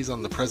series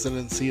on the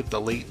presidency of the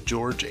late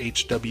George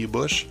H.W.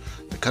 Bush,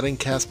 the Cutting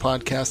Cast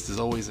podcast is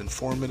always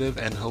informative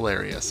and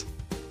hilarious.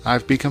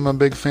 I've become a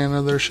big fan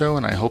of their show,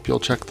 and I hope you'll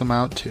check them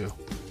out too.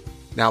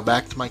 Now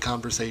back to my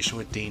conversation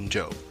with Dean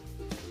Jobe.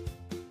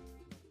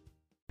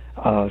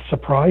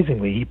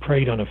 Surprisingly, he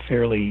preyed on a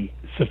fairly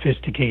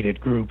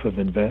sophisticated group of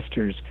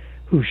investors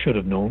who should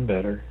have known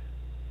better.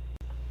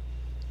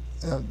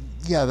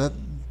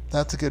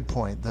 That's a good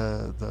point.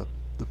 The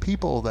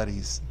people that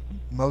he's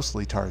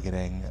mostly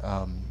targeting,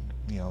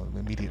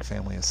 immediate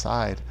family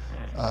aside,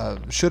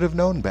 should have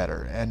known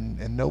better,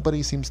 and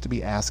nobody seems to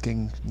be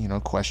asking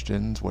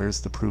questions.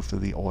 Where's the proof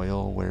of the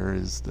oil? Where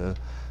is the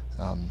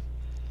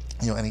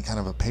any kind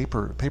of a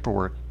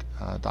paperwork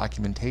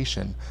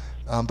documentation?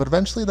 But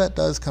eventually that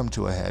does come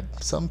to a head.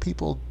 Some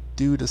people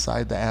do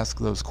decide to ask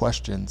those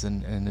questions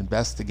and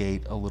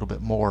investigate a little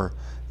bit more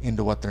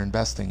into what they're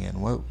investing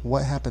in.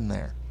 What happened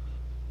there?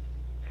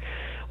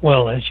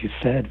 Well, as you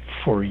said,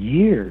 for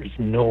years,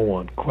 no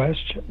one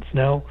questions.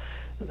 Now,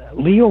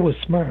 Leo was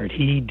smart.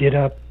 He did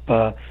up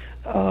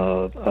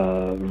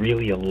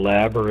really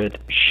elaborate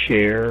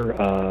share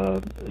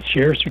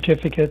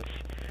certificates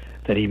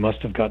that he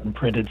must have gotten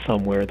printed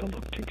somewhere that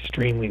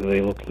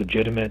they looked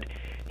legitimate.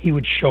 He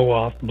would show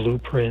off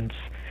blueprints.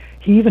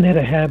 He even had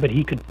a habit.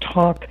 He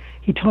talked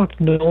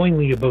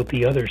knowingly about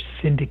the other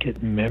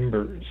syndicate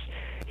members.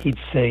 He'd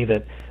say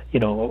that,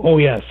 oh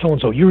yeah,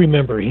 so-and-so, you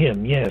remember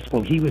him. Yes,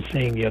 well, he was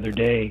saying the other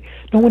day,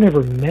 no one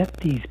ever met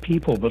these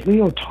people, but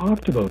Leo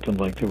talked about them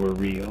like they were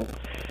real.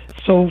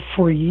 So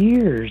for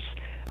years,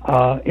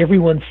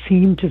 everyone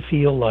seemed to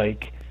feel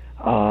like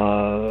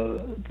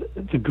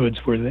the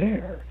goods were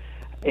there,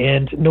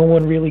 and no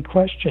one really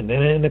questioned.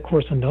 And of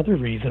course, another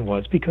reason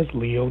was because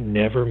Leo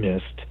never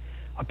missed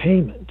a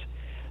payment.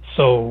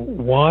 So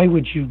why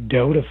would you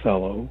doubt a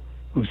fellow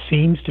who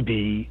seems to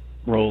be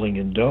rolling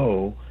in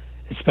dough,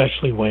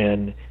 especially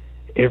when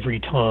every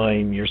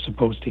time you're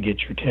supposed to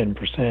get your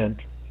 10%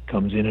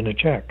 comes in a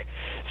check?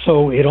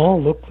 So it all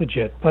looked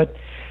legit. But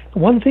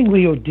one thing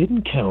Leo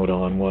didn't count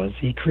on was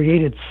he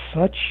created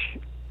such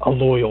a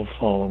loyal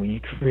following. He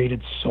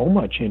created so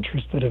much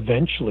interest that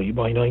eventually,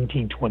 by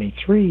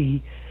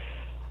 1923,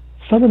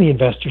 some of the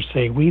investors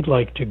say, we'd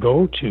like to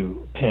go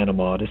to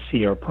Panama to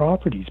see our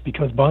properties,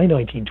 because by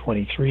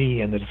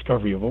 1923 and the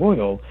discovery of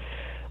oil,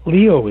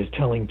 Leo is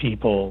telling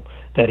people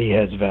that he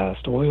has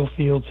vast oil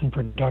fields in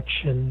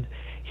production.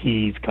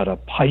 He's got a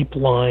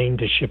pipeline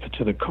to ship it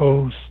to the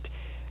coast.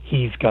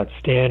 He's got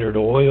Standard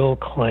Oil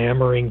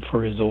clamoring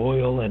for his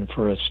oil and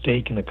for a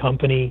stake in the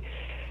company.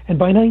 And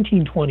by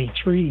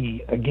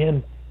 1923,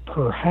 again,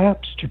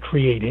 perhaps to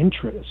create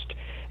interest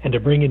and to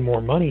bring in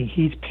more money,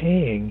 he's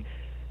paying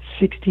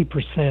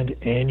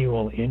 60%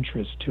 annual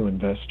interest to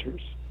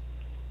investors.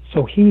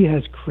 So he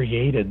has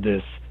created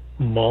this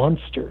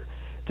monster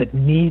that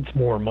needs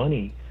more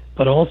money,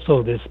 but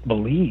also this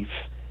belief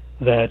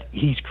that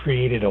he's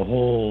created a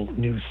whole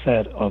new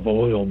set of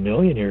oil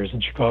millionaires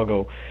in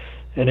Chicago.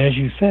 And as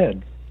you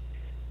said,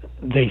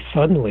 they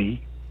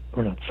suddenly,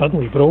 or not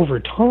suddenly, but over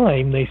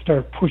time, they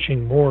start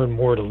pushing more and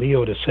more to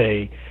Leo to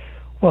say,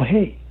 well,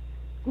 hey,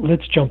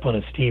 let's jump on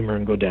a steamer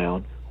and go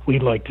down.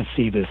 We'd like to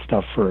see this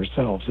stuff for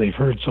ourselves. They've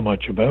heard so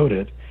much about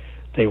it,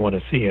 they want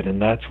to see it.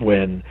 And that's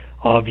when,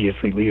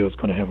 obviously, Leo's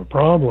going to have a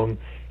problem,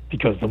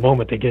 because the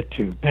moment they get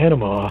to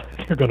Panama,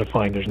 they're going to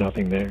find there's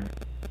nothing there.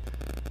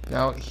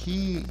 Now,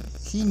 he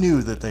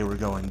knew that they were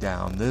going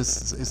down.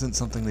 This isn't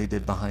something they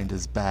did behind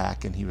his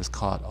back, and he was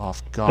caught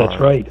off guard.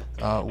 That's right.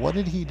 What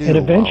did he do? And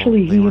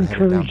eventually he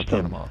encouraged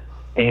them.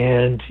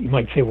 And you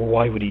might say, well,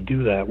 why would he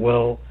do that?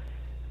 Well,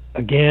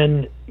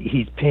 again,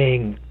 he's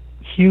paying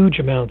huge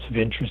amounts of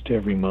interest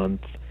every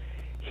month.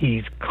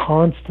 He's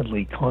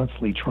constantly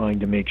trying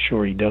to make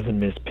sure he doesn't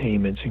miss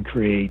payments and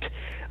create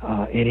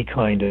any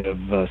kind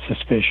of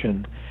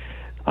suspicion.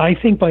 I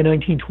think by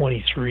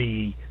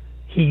 1923,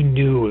 he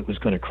knew it was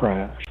going to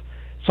crash.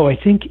 So I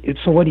think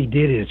what he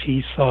did is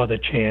he saw the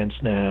chance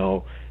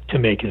now to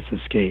make his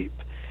escape,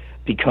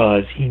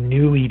 because he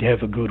knew he'd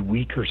have a good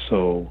week or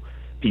so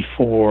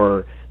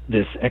before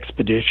this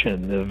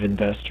expedition of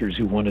investors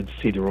who wanted to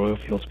see the oil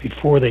fields,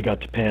 before they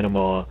got to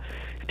Panama.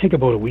 It'd take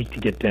about a week to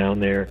get down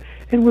there,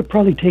 and it would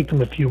probably take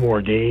them a few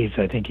more days,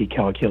 I think he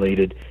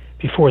calculated,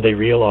 before they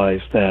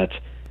realized that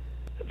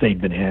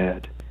they'd been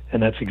had.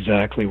 And that's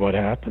exactly what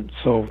happened.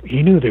 So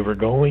he knew they were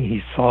going.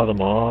 He saw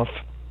them off,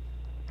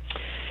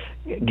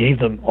 gave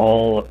them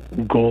all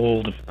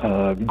gold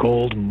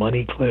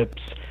money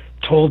clips,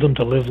 told them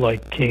to live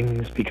like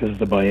kings because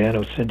the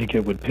Baiano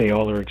Syndicate would pay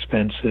all their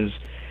expenses,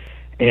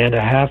 and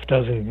a half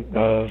dozen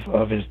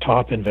of his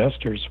top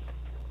investors,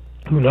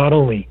 who not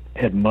only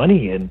had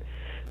money in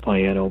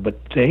Baiano, but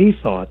they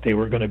thought they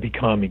were going to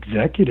become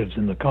executives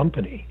in the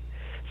company.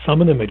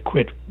 Some of them had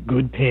quit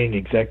good-paying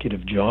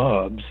executive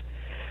jobs,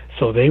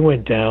 so they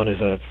went down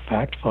as a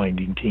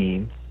fact-finding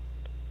team.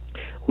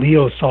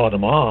 Leo saw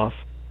them off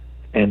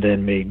and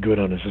then made good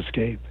on his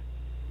escape.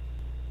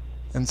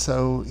 And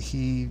so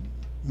he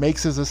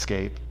makes his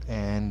escape,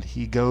 and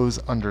he goes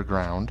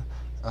underground,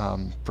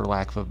 for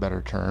lack of a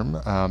better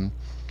term.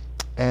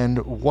 And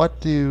what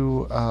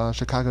do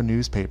Chicago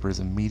newspapers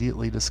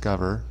immediately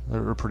discover,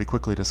 or pretty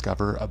quickly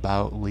discover,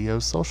 about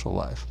Leo's social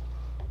life?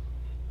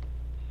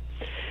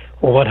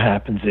 Well, what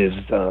happens is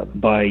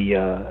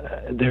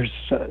there's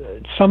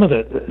some of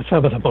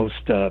the most.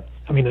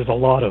 There's a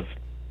lot of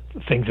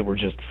things that were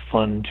just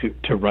fun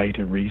to write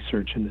and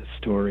research in this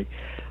story.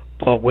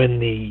 But when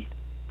the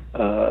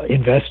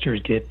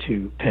investors get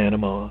to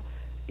Panama,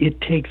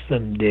 it takes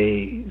them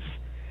days,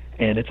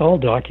 and it's all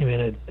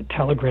documented.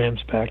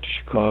 Telegrams back to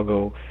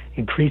Chicago,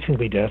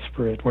 increasingly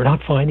desperate. We're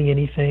not finding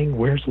anything.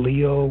 Where's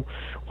Leo?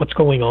 What's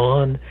going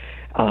on?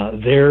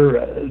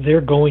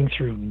 They're going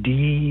through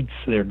deeds.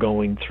 They're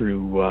going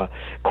through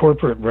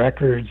corporate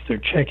records. They're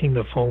checking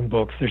the phone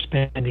books. They're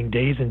spending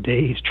days and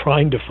days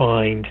trying to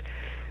find,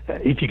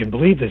 if you can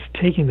believe this,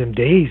 taking them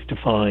days to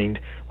find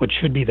what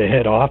should be the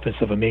head office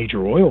of a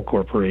major oil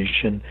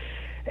corporation.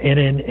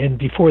 And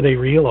before they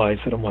realize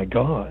that, oh my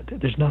God,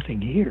 there's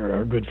nothing here.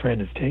 Our good friend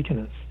has taken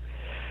us.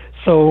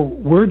 So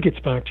word gets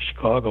back to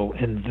Chicago,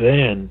 and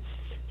then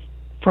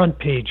front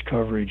page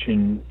coverage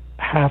in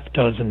half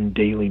dozen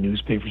daily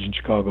newspapers in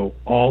Chicago,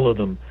 all of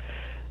them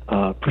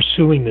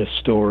pursuing this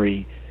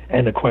story.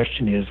 And the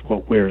question is,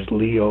 well, where's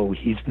Leo?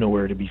 He's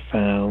nowhere to be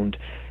found.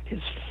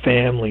 His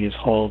family is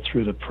hauled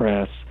through the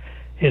press.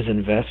 His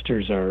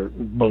investors are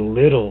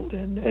belittled,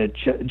 and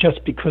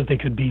just because they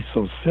could be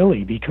so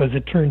silly, because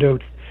it turned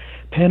out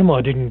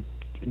Panama didn't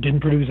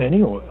produce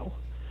any oil,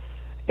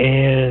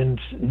 and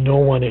no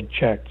one had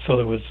checked. So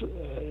there was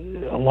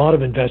a lot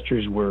of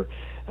investors were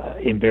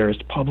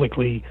embarrassed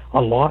publicly.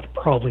 A lot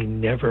probably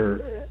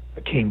never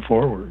came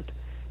forward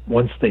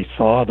once they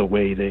saw the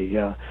way they.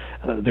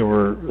 There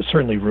were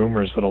certainly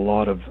rumors that a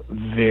lot of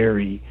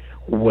very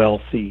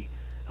wealthy,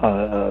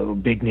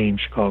 big-name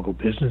Chicago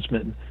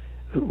businessmen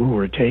who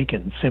were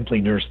taken simply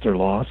nursed their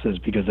losses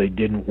because they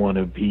didn't want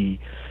to be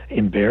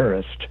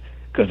embarrassed,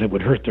 because it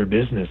would hurt their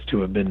business to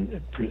have been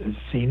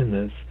seen in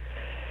this.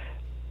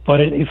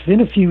 But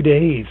within a few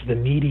days, the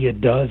media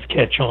does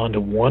catch on to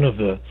one of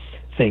the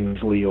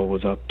things Leo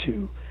was up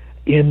to,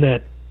 in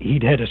that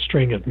he'd had a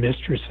string of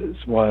mistresses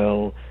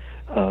while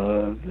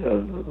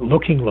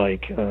looking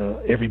like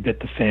every bit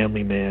the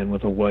family man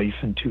with a wife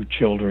and 2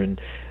 children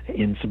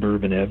in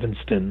suburban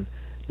Evanston,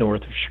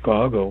 north of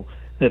Chicago,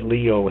 that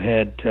Leo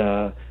had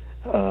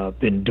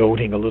been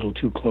doting a little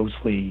too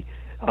closely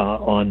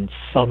on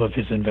some of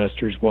his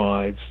investors'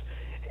 wives,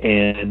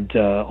 and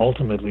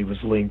ultimately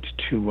was linked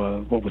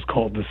to what was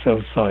called the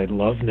Southside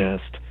Love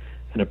Nest,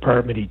 an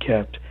apartment he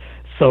kept.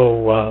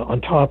 So on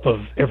top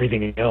of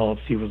everything else,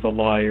 he was a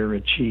liar, a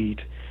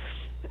cheat,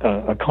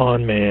 a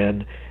con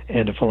man,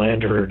 and a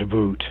philanderer to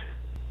boot.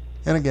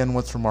 And again,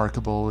 what's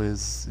remarkable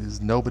is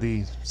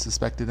nobody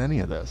suspected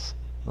any of this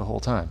the whole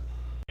time.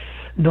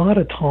 Not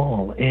at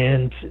all.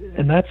 And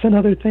that's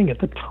another thing. At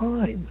the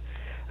time,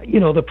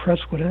 the press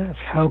would ask,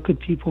 how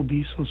could people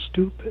be so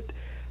stupid?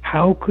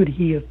 How could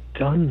he have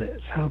done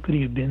this? How could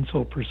he have been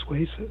so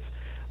persuasive?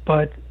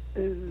 But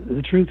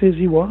the truth is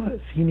he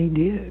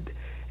did.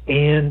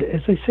 And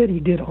as I said, he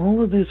did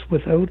all of this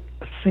without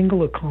a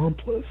single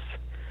accomplice.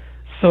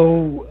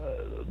 So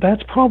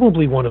that's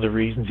probably one of the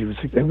reasons he was.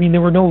 There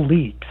were no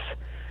leaks.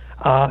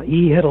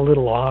 He had a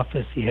little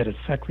office. He had a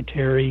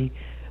secretary.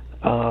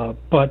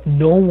 But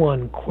no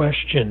one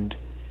questioned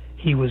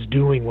he was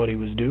doing what he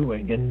was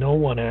doing, and no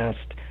one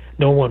asked,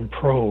 no one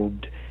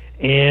probed,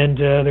 and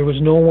there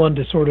was no one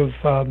to sort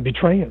of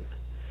betray him.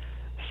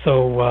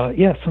 So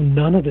so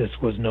none of this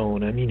was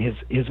known.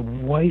 His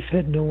wife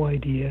had no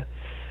idea,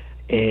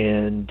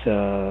 and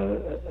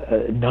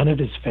none of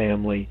his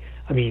family.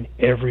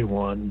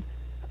 Everyone,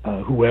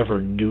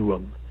 whoever knew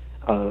him,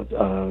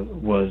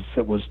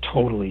 was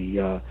totally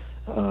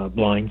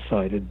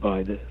blindsided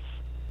by this.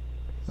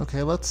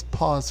 Okay, let's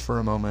pause for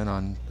a moment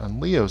on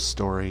Leo's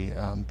story,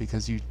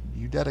 because you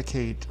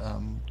dedicate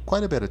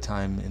quite a bit of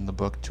time in the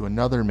book to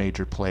another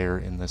major player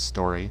in this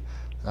story.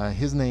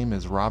 His name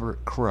is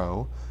Robert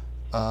Crowe.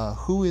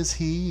 Who is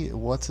he?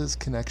 What's his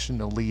connection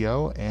to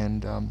Leo?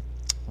 And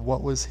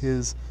what was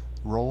his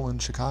role in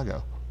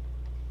Chicago?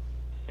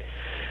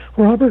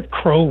 Robert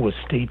Crowe was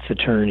state's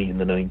attorney in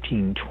the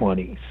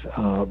 1920s,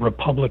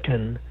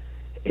 Republican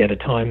at a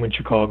time when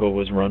Chicago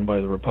was run by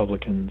the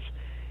Republicans.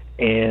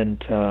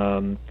 And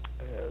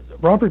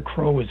Robert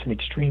Crowe is an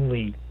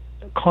extremely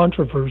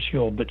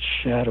controversial but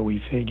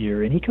shadowy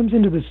figure. And he comes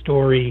into the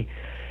story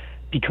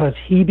because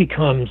he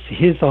becomes,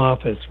 his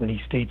office when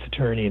he's state's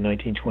attorney in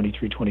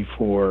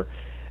 1923-24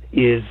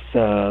 is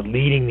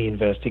leading the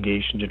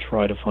investigation to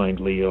try to find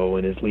Leo,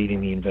 and is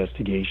leading the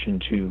investigation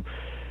to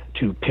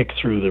pick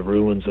through the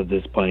ruins of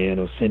this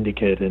Baiano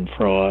syndicate and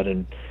fraud,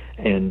 and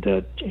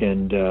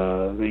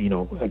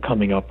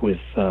coming up with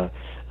a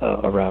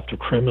raft of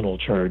criminal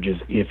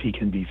charges if he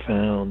can be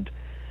found.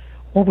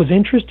 What was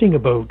interesting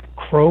about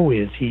Crowe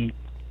is he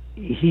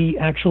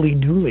actually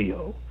knew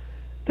Leo.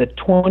 That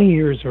 20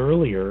 years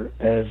earlier,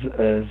 as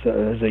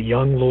a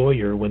young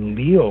lawyer, when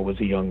Leo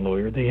was a young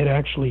lawyer, they had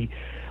actually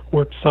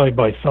worked side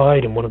by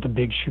side in one of the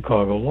big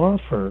Chicago law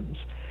firms.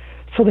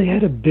 So they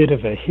had a bit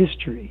of a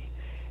history.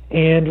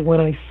 And when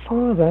I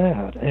saw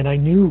that, and I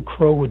knew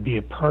Crowe would be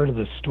a part of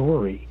the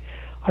story,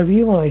 I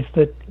realized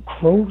that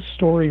Crowe's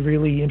story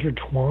really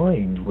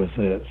intertwined with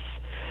this.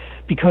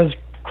 Because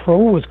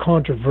Crowe was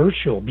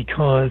controversial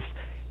because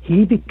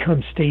he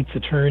becomes state's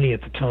attorney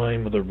at the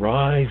time of the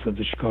rise of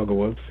the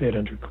Chicago outfit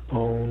under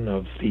Capone,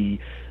 of the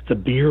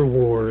beer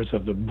wars,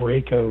 of the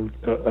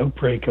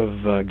outbreak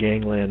of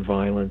gangland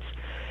violence.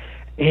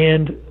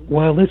 And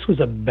while this was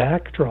a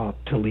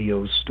backdrop to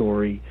Leo's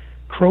story,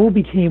 Crowe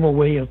became a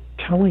way of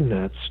telling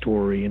that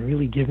story and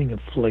really giving a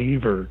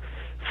flavor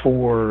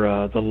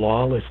for the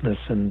lawlessness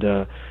and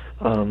the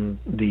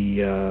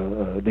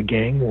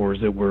gang wars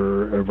that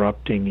were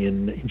erupting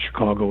in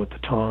Chicago at the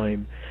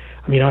time.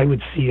 I mean, I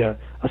would see a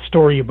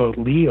story about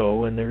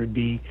Leo, and there would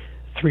be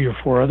 3 or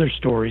 4 other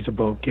stories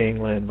about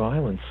gangland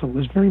violence. So it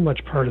was very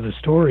much part of the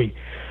story.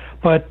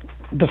 But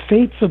the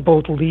fates of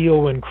both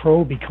Leo and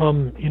Crowe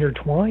become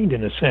intertwined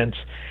in a sense,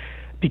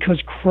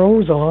 because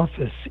Crowe's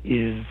office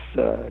is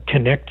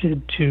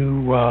connected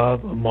to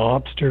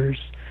mobsters.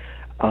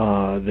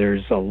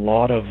 There's a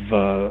lot of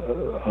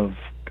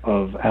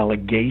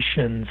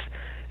allegations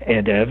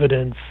and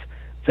evidence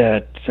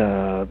that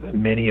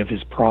many of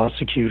his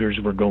prosecutors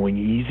were going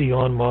easy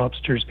on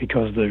mobsters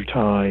because of their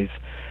ties.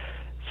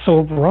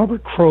 So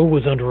Robert Crowe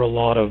was under a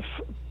lot of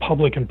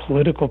public and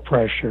political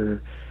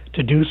pressure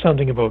to do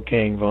something about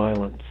gang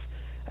violence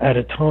at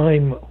a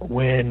time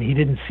when he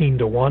didn't seem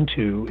to want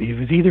to. He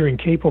was either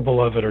incapable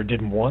of it or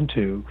didn't want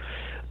to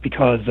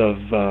because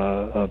of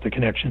the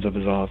connections of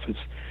his office.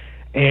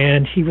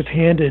 And he was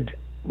handed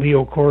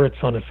Leo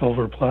Koritz on a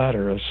silver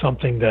platter as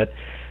something that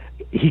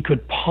he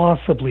could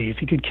possibly, if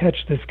he could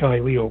catch this guy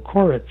Leo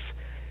Koritz,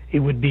 it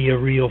would be a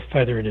real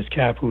feather in his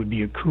cap. It would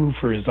be a coup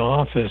for his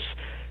office,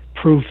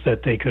 proof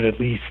that they could at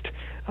least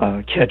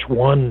catch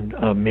one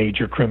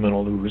major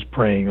criminal who was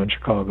preying on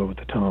Chicago at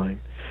the time.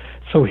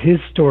 So his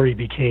story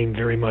became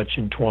very much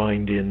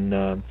entwined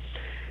in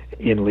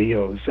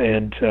Leo's.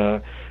 And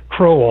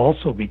Crowe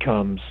also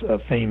becomes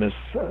famous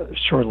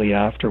shortly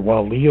after.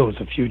 While Leo is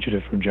a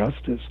fugitive from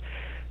justice,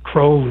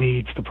 Crowe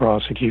leads the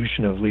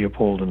prosecution of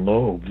Leopold and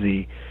Loeb,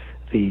 the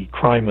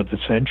crime of the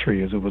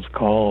century, as it was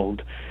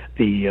called,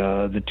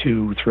 the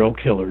 2 thrill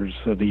killers,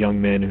 the young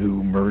men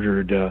who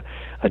murdered a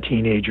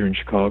teenager in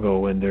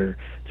Chicago, and their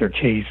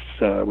case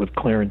with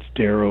Clarence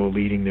Darrow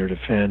leading their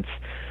defense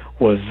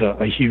was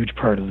a huge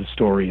part of the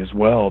story as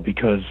well,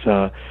 because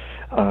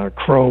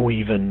Crowe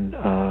even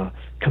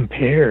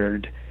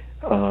compared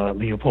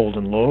Leopold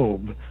and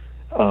Loeb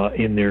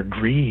in their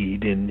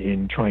greed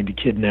in trying to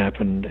kidnap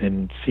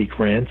and seek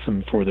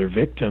ransom for their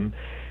victim.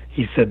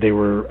 He said they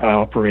were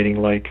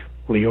operating like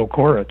Leo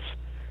Koritz,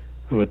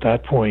 who at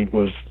that point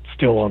was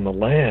still on the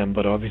lam,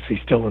 but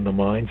obviously still in the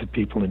minds of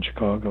people in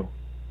Chicago.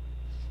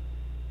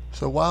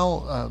 So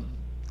while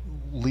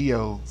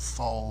Leo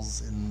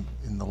falls in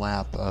the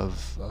lap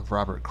of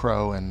Robert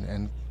Crowe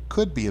and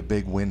could be a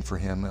big win for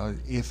him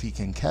if he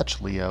can catch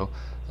Leo,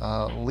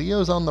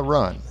 Leo's on the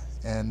run.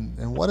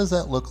 And what does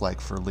that look like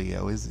for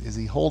Leo? Is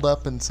he holed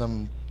up in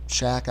some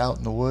shack out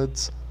in the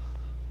woods?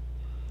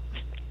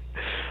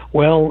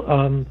 Well,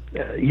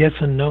 yes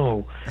and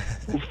no.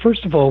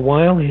 First of all,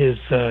 while his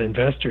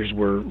investors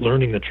were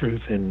learning the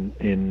truth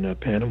in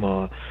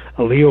Panama,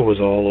 Leo was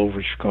all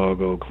over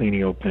Chicago,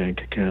 cleaning out bank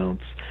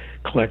accounts,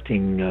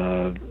 collecting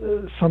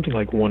something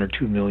like $1 or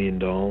 $2 million,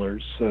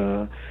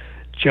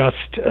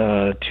 just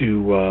to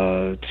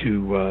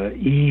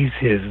ease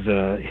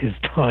his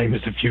time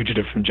as a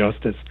fugitive from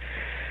justice.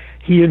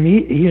 He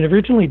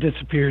originally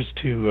disappears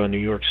to New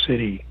York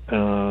City,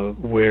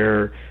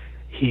 where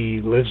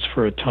he lives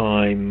for a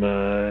time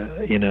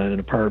in an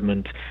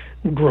apartment,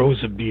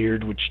 grows a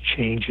beard, which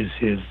changes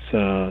his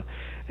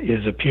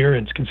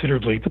appearance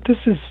considerably. But this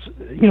is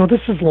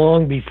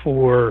long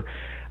before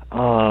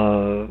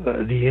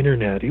the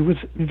internet. It was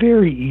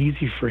very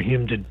easy for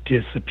him to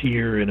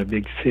disappear in a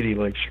big city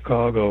like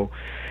Chicago,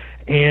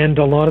 and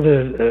a lot of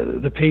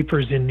the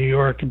papers in New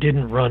York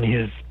didn't run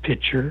his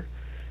picture,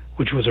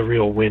 which was a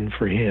real win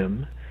for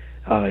him.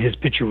 His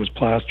picture was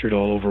plastered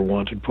all over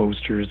wanted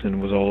posters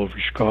and was all over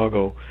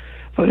Chicago.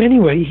 But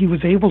anyway, he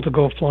was able to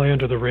go fly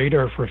under the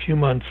radar for a few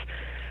months.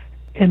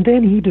 And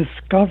then he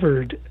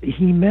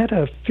met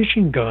a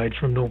fishing guide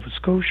from Nova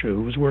Scotia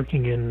who was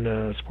working in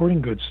a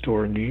sporting goods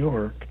store in New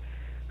York,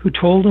 who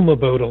told him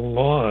about a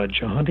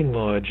hunting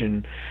lodge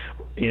in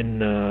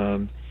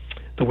the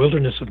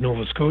wilderness of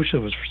Nova Scotia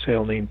that was for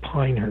sale, named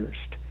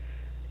Pinehurst.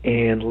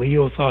 And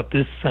Leo thought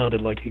this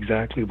sounded like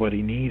exactly what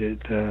he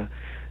needed.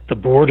 The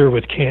border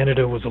with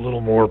Canada was a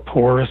little more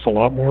porous, a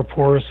lot more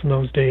porous in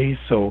those days,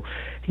 so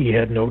he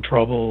had no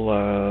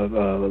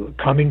trouble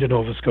coming to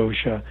Nova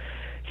Scotia.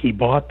 He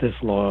bought this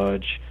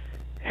lodge,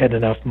 had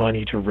enough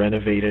money to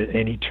renovate it,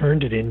 and he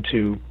turned it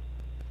into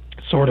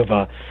sort of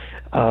a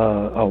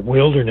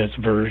wilderness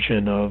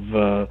version of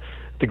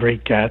the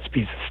Great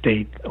Gatsby's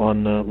estate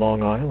on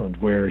Long Island,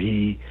 where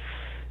he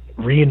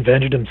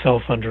reinvented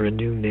himself under a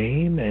new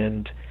name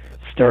and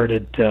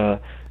started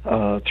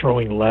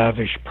throwing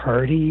lavish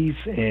parties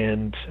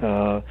and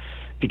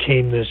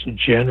became this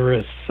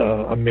generous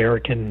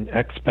American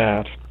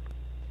expat.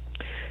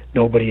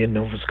 Nobody in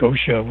Nova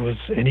Scotia was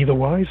any the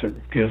wiser,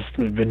 because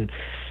there'd been,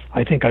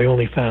 I think I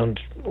only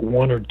found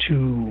one or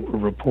two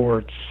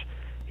reports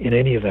in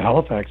any of the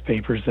Halifax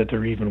papers that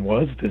there even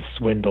was this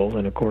swindle,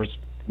 and of course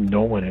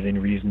no one had any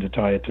reason to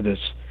tie it to this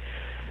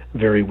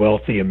very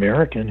wealthy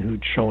American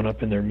who'd shown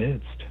up in their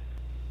midst.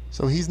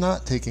 So he's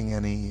not taking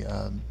any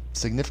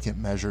significant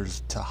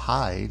measures to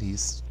hide.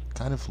 He's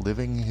kind of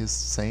living his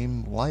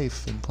same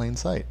life in plain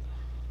sight.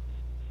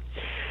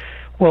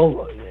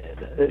 Well,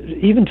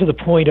 even to the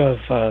point of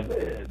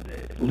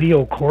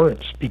Leo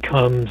Koritz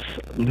becomes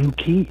Lou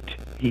Keat.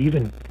 He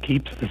even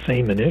keeps the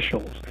same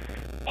initials,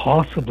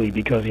 possibly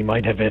because he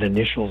might have had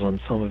initials on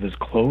some of his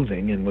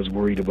clothing and was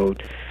worried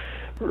about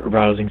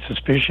arousing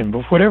suspicion.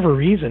 But for whatever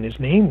reason, his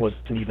name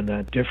wasn't even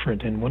that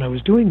different. And when I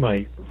was doing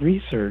my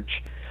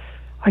research,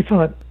 I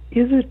thought,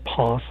 is it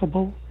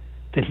possible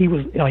that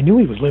I knew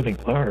he was living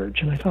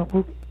large, and I thought,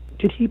 well,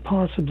 did he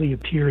possibly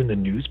appear in the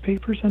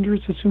newspapers under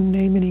his assumed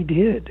name? And he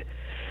did.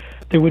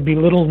 There would be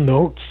little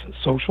notes,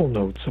 social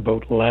notes,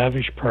 about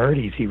lavish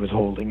parties he was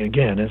holding,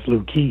 again, as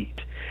Lou Keat,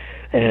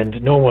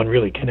 and no one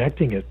really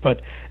connecting it.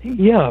 But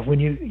yeah, when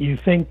you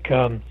think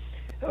a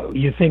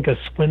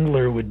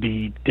swindler would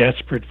be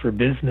desperate for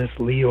business,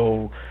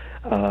 Leo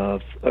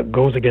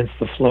goes against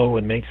the flow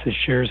and makes his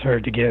shares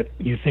hard to get.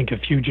 You think a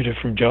fugitive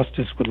from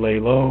justice would lay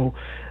low,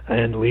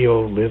 and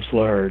Leo lives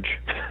large,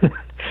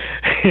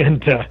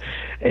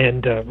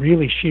 and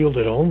really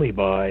shielded only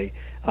by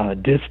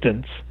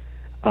distance.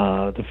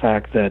 The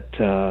fact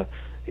that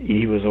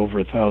he was over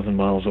 1,000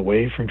 miles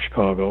away from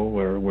Chicago,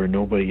 where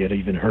nobody had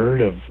even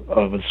heard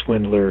of a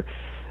swindler,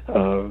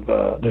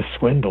 this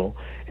swindle,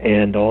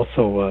 and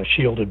also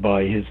shielded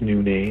by his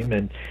new name.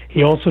 And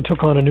he also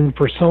took on a new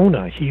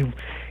persona.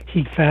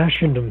 He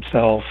fashioned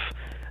himself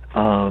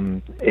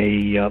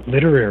a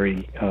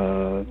literary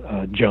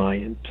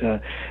giant,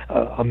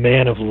 a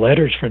man of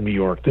letters from New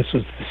York. This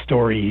was the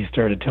story he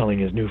started telling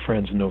his new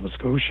friends in Nova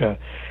Scotia,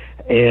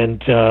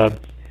 and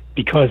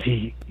because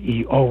he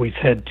always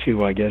had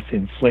to, I guess,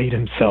 inflate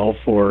himself,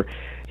 or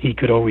he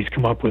could always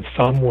come up with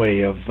some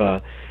way of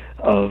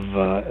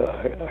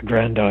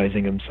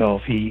aggrandizing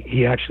himself.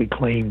 He actually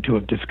claimed to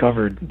have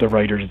discovered the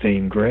writer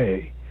Zane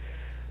Grey,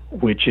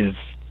 which is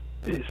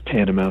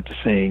tantamount to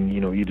saying,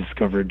 you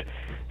discovered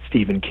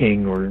Stephen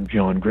King or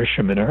John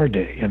Grisham in our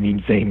day. I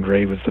mean, Zane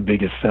Grey was the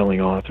biggest selling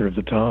author of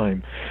the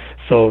time.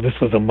 So this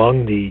was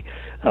among the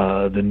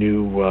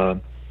new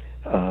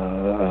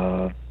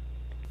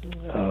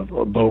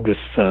bogus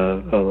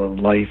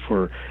life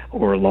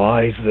or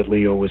lies that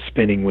Leo was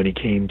spinning when he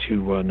came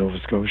to Nova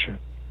Scotia.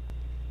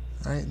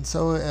 All right, and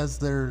so as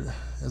they're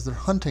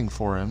hunting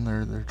for him,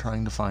 they're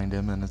trying to find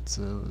him, and it's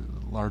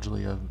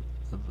largely a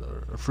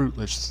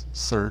fruitless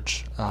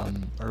search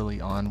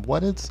early on.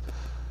 What is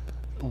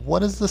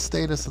the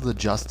status of the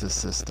justice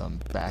system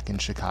back in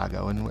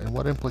Chicago, and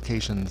what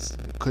implications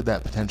could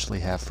that potentially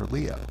have for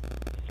Leo?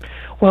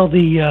 Well,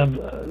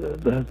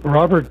 the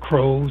Robert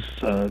Crow's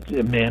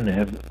men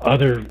have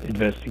other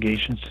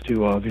investigations to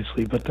do,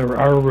 obviously, but there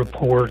are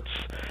reports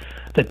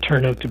that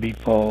turn out to be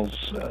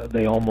false.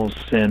 They almost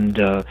send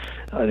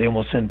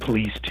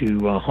police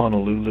to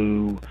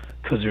Honolulu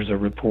because there's a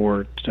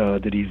report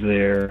that he's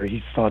there.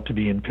 He's thought to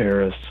be in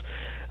Paris.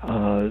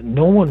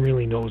 No one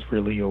really knows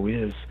where Leo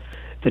is.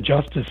 The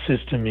justice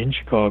system in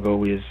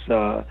Chicago has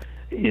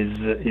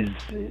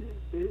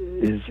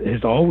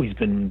always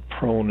been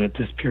prone, at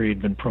this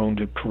period,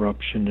 to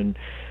corruption and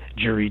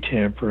jury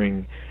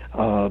tampering.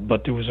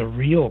 But there was a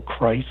real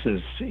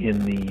crisis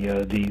in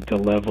the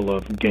level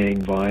of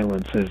gang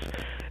violence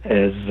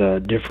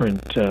as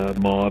different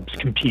mobs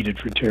competed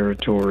for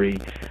territory,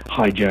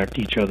 hijacked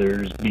each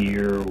other's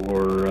beer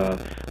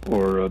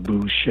or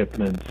booze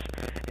shipments,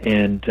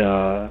 and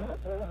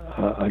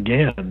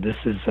again, this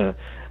is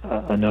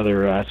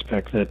another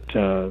aspect that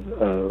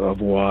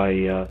of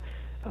why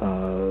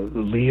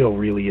Leo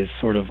really is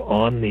sort of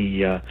on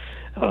the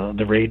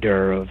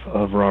radar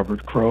of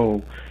Robert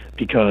Crow,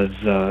 because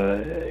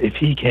if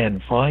he can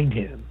find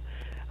him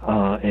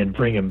and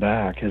bring him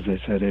back, as I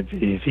said,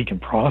 if he can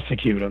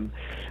prosecute him,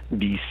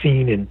 be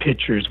seen in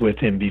pictures with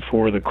him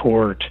before the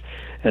court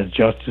as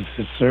justice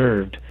is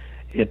served,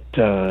 it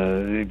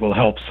will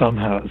help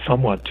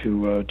somewhat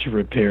to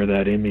repair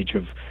that image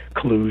of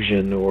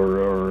collusion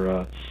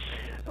or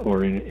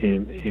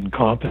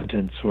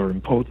incompetence or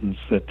impotence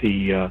that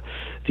the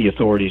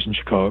authorities in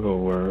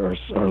Chicago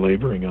are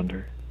laboring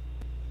under.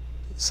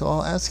 So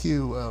I'll ask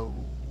you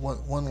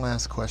one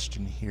last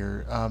question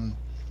here.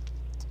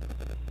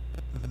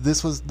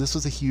 This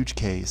was a huge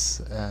case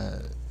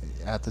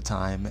at the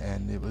time,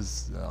 and it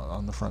was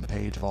on the front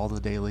page of all the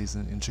dailies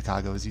in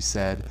Chicago, as you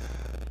said.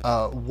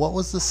 What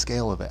was the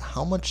scale of it?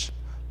 How much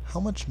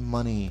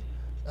money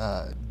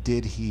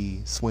did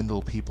he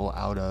swindle people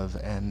out of,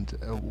 and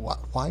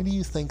why do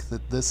you think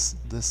that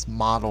this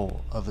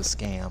model of a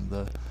scam,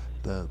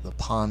 the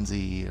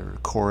Ponzi or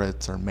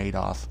Koritz or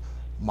Madoff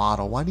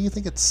model, why do you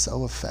think it's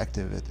so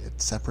effective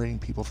at separating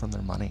people from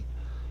their money?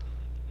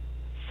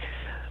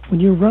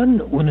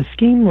 When a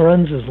scheme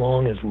runs as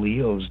long as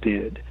Leo's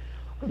did,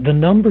 the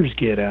numbers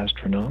get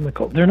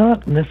astronomical. They're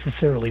not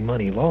necessarily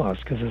money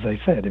lost, because as I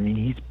said, I mean,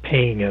 he's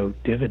paying out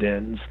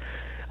dividends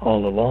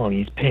all along.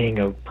 He's paying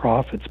out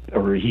profits,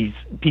 or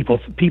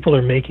people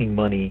are making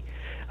money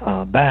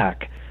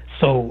back.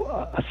 So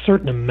a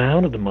certain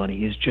amount of the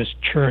money is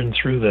just churned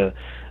through the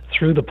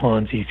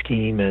Ponzi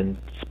scheme and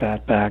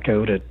spat back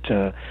out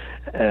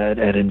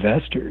at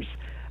investors.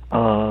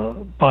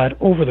 But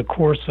over the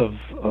course of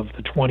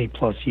the 20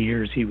 plus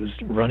years he was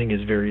running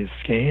his various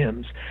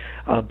scams,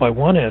 by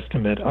one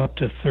estimate, up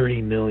to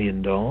 $30 million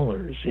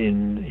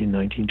in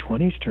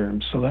 1920s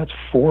terms. So that's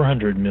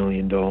 $400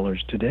 million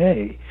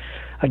today.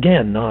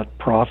 Again, not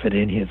profit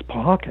in his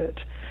pocket,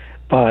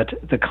 but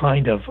the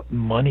kind of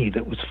money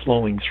that was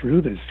flowing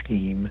through this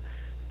scheme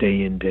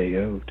day in, day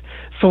out.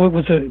 So it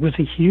was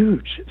a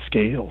huge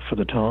scale for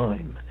the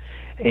time.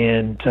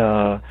 And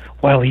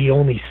while he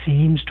only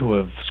seems to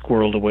have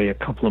squirreled away a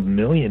couple of $1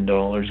 million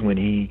when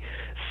he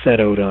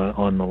set out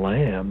on the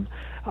lam,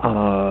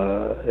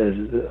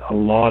 a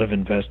lot of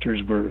investors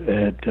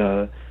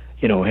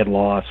had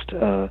lost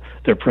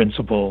their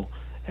principal,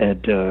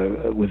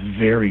 with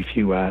very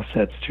few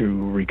assets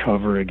to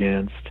recover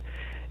against.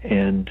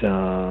 And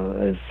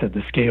as I said,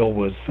 the scale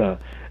was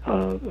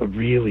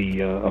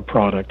really a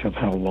product of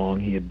how long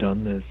he had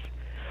done this.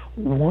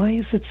 Why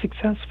is it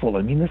successful?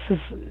 I mean,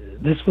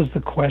 this was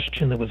the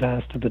question that was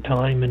asked at the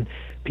time, and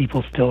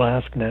people still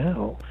ask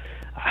now.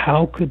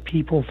 How could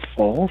people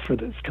fall for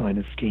this kind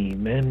of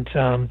scheme? And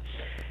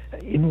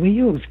in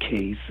Leo's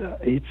case,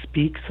 it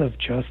speaks of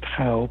just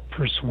how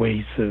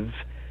persuasive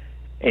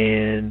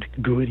and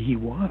good he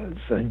was.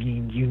 I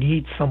mean, you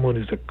need someone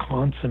who's a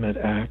consummate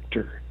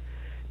actor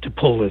to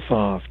pull this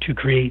off, to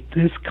create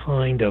this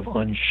kind of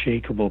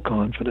unshakable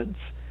confidence.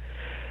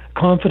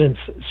 Confidence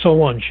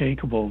so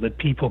unshakable that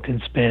people can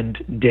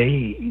spend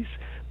days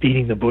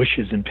beating the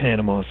bushes in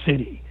Panama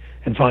City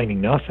and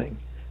finding nothing,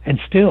 and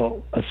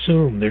still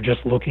assume they're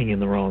just looking in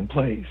the wrong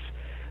place.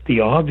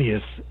 The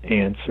obvious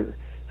answer,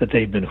 that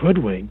they've been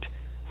hoodwinked,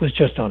 was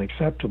just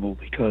unacceptable,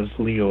 because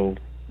Leo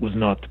was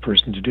not the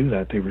person to do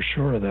that. They were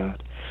sure of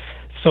that.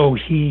 So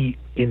he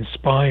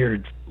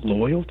inspired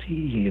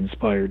loyalty, he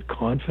inspired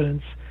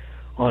confidence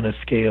on a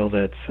scale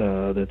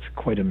that's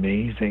quite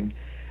amazing.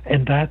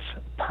 And that's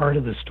part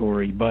of the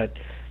story. But,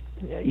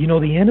 you know,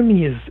 the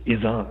enemy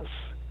is us.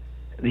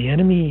 The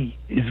enemy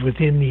is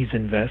within these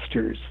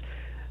investors.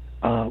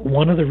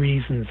 One of the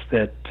reasons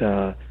that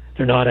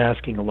they're not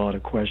asking a lot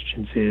of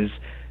questions is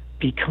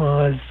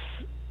because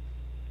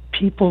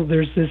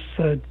there's this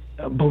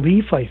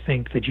belief, I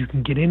think, that you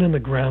can get in on the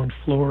ground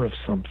floor of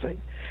something,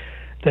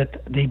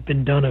 that they've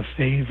been done a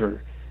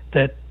favor,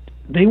 that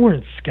they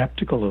weren't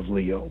skeptical of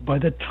Leo. By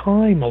the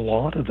time a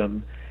lot of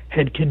them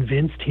had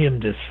convinced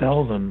him to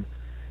sell them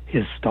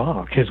his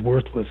stock, his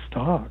worthless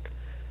stock,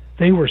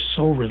 they were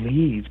so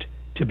relieved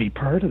to be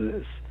part of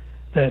this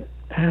that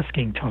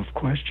asking tough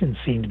questions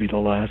seemed to be the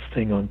last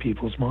thing on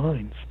people's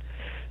minds.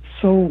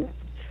 So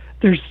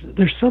there's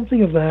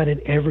something of that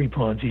in every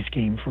Ponzi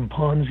scheme, from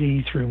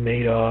Ponzi through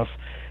Madoff,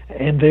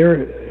 and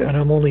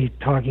I'm only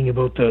talking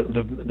about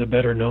the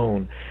better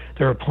known.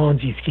 There are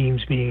Ponzi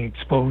schemes being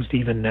exposed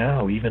even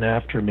now, even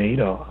after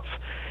Madoff.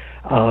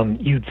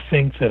 You'd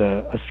think that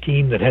a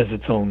scheme that has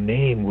its own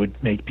name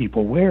would make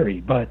people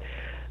wary, but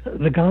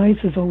the guise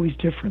is always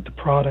different. The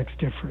product's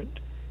different.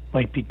 It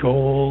might be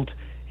gold,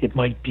 it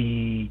might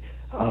be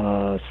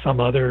some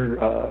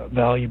other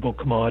valuable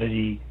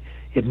commodity,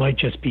 it might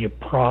just be a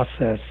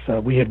process.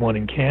 We had one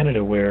in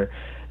Canada where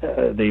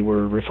they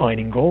were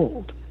refining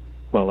gold.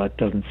 Well, that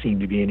doesn't seem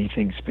to be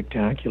anything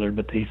spectacular,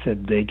 but they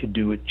said they could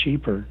do it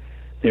cheaper,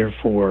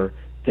 therefore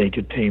they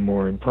could pay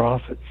more in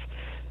profits.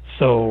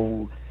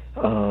 So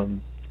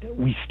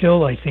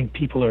I think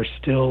people are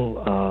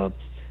still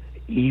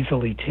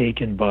easily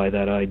taken by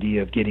that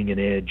idea of getting an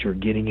edge or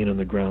getting in on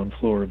the ground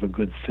floor of a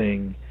good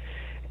thing.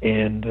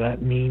 And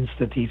that means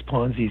that these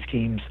Ponzi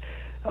schemes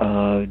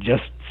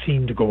just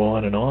seem to go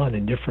on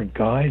in different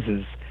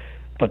guises,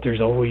 but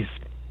there's always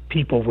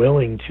people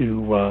willing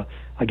to,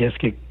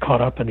 get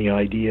caught up in the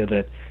idea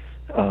that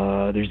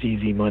there's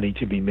easy money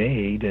to be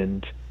made,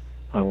 and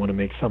I want to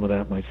make some of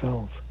that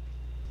myself.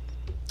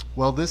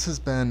 Well, this has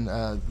been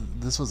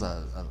this was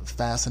a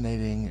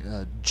fascinating,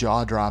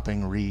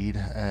 jaw-dropping read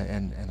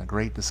and a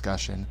great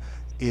discussion.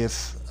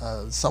 If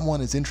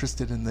someone is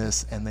interested in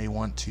this and they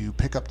want to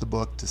pick up the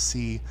book to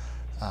see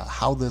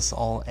how this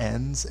all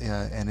ends,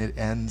 and it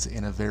ends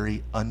in a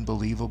very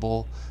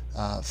unbelievable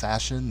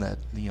fashion that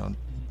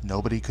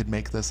nobody could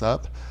make this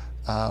up.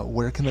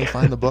 Where can they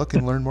find the book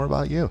and learn more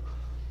about you?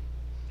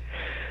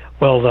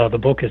 Well, the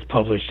book is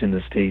published in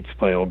the States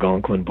by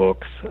Algonquin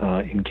Books,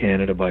 in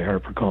Canada by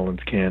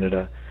HarperCollins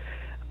Canada.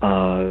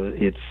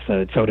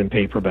 It's out in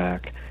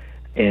paperback,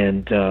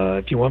 and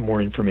if you want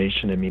more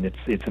information, I mean,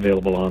 it's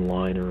available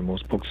online or in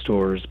most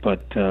bookstores.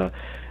 But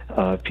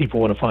if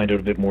people want to find out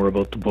a bit more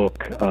about the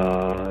book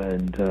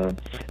and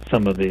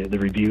some of the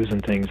reviews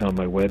and things on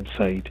my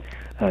website,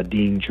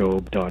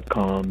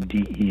 deanjobb.com,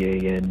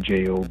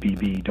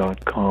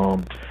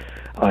 deanjobb.com.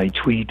 I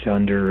tweet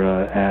under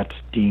at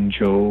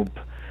deanjobb.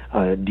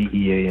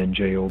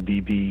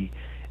 DEANJOBB,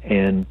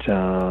 and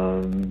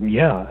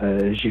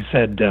as you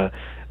said,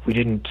 we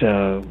didn't.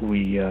 I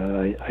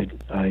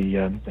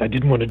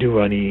didn't want to do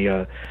any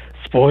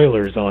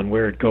spoilers on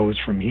where it goes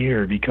from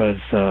here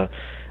because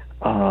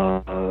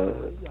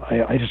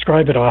I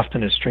describe it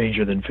often as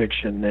stranger than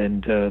fiction,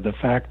 and the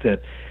fact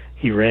that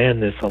he ran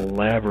this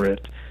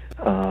elaborate,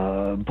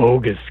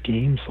 bogus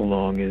scheme so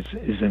long is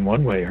in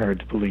one way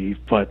hard to believe,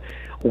 but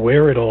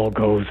where it all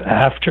goes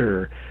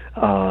after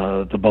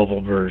the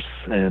bubble bursts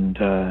and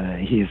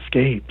he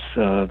escapes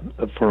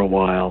for a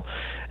while,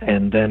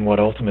 and then what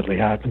ultimately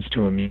happens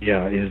to him,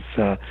 is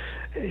an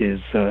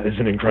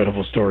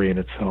incredible story in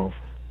itself.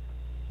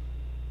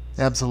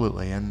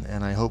 Absolutely,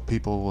 and I hope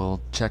people will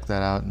check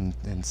that out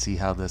and see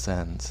how this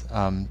ends.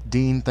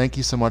 Dean, thank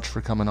you so much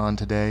for coming on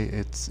today.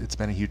 It's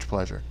been a huge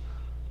pleasure.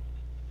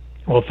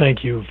 Well,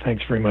 thank you.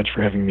 Thanks very much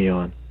for having me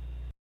on.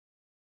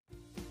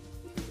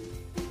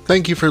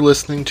 Thank you for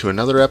listening to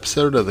another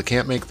episode of the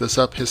Can't Make This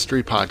Up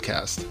History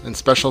Podcast, and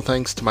special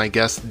thanks to my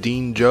guest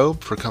Dean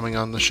Jobb for coming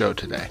on the show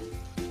today.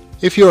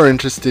 If you are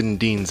interested in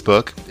Dean's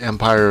book,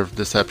 Empire of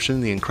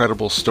Deception, the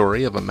incredible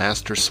story of a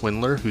master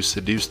swindler who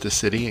seduced a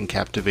city and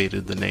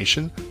captivated the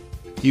nation,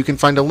 you can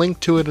find a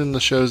link to it in the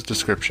show's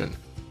description.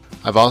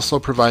 I've also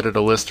provided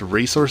a list of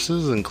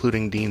resources,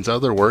 including Dean's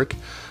other work,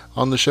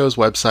 on the show's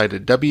website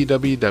at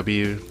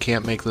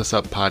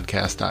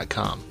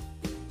www.can'tmakethisuppodcast.com.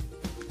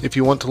 If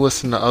you want to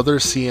listen to other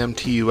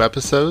CMTU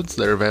episodes,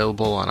 they're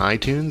available on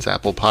iTunes,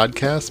 Apple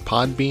Podcasts,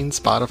 Podbean,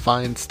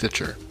 Spotify, and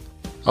Stitcher.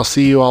 I'll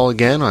see you all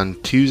again on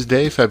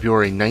Tuesday,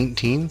 February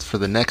 19th for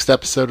the next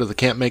episode of the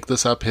Can't Make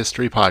This Up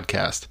History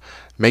Podcast.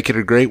 Make it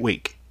a great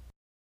week.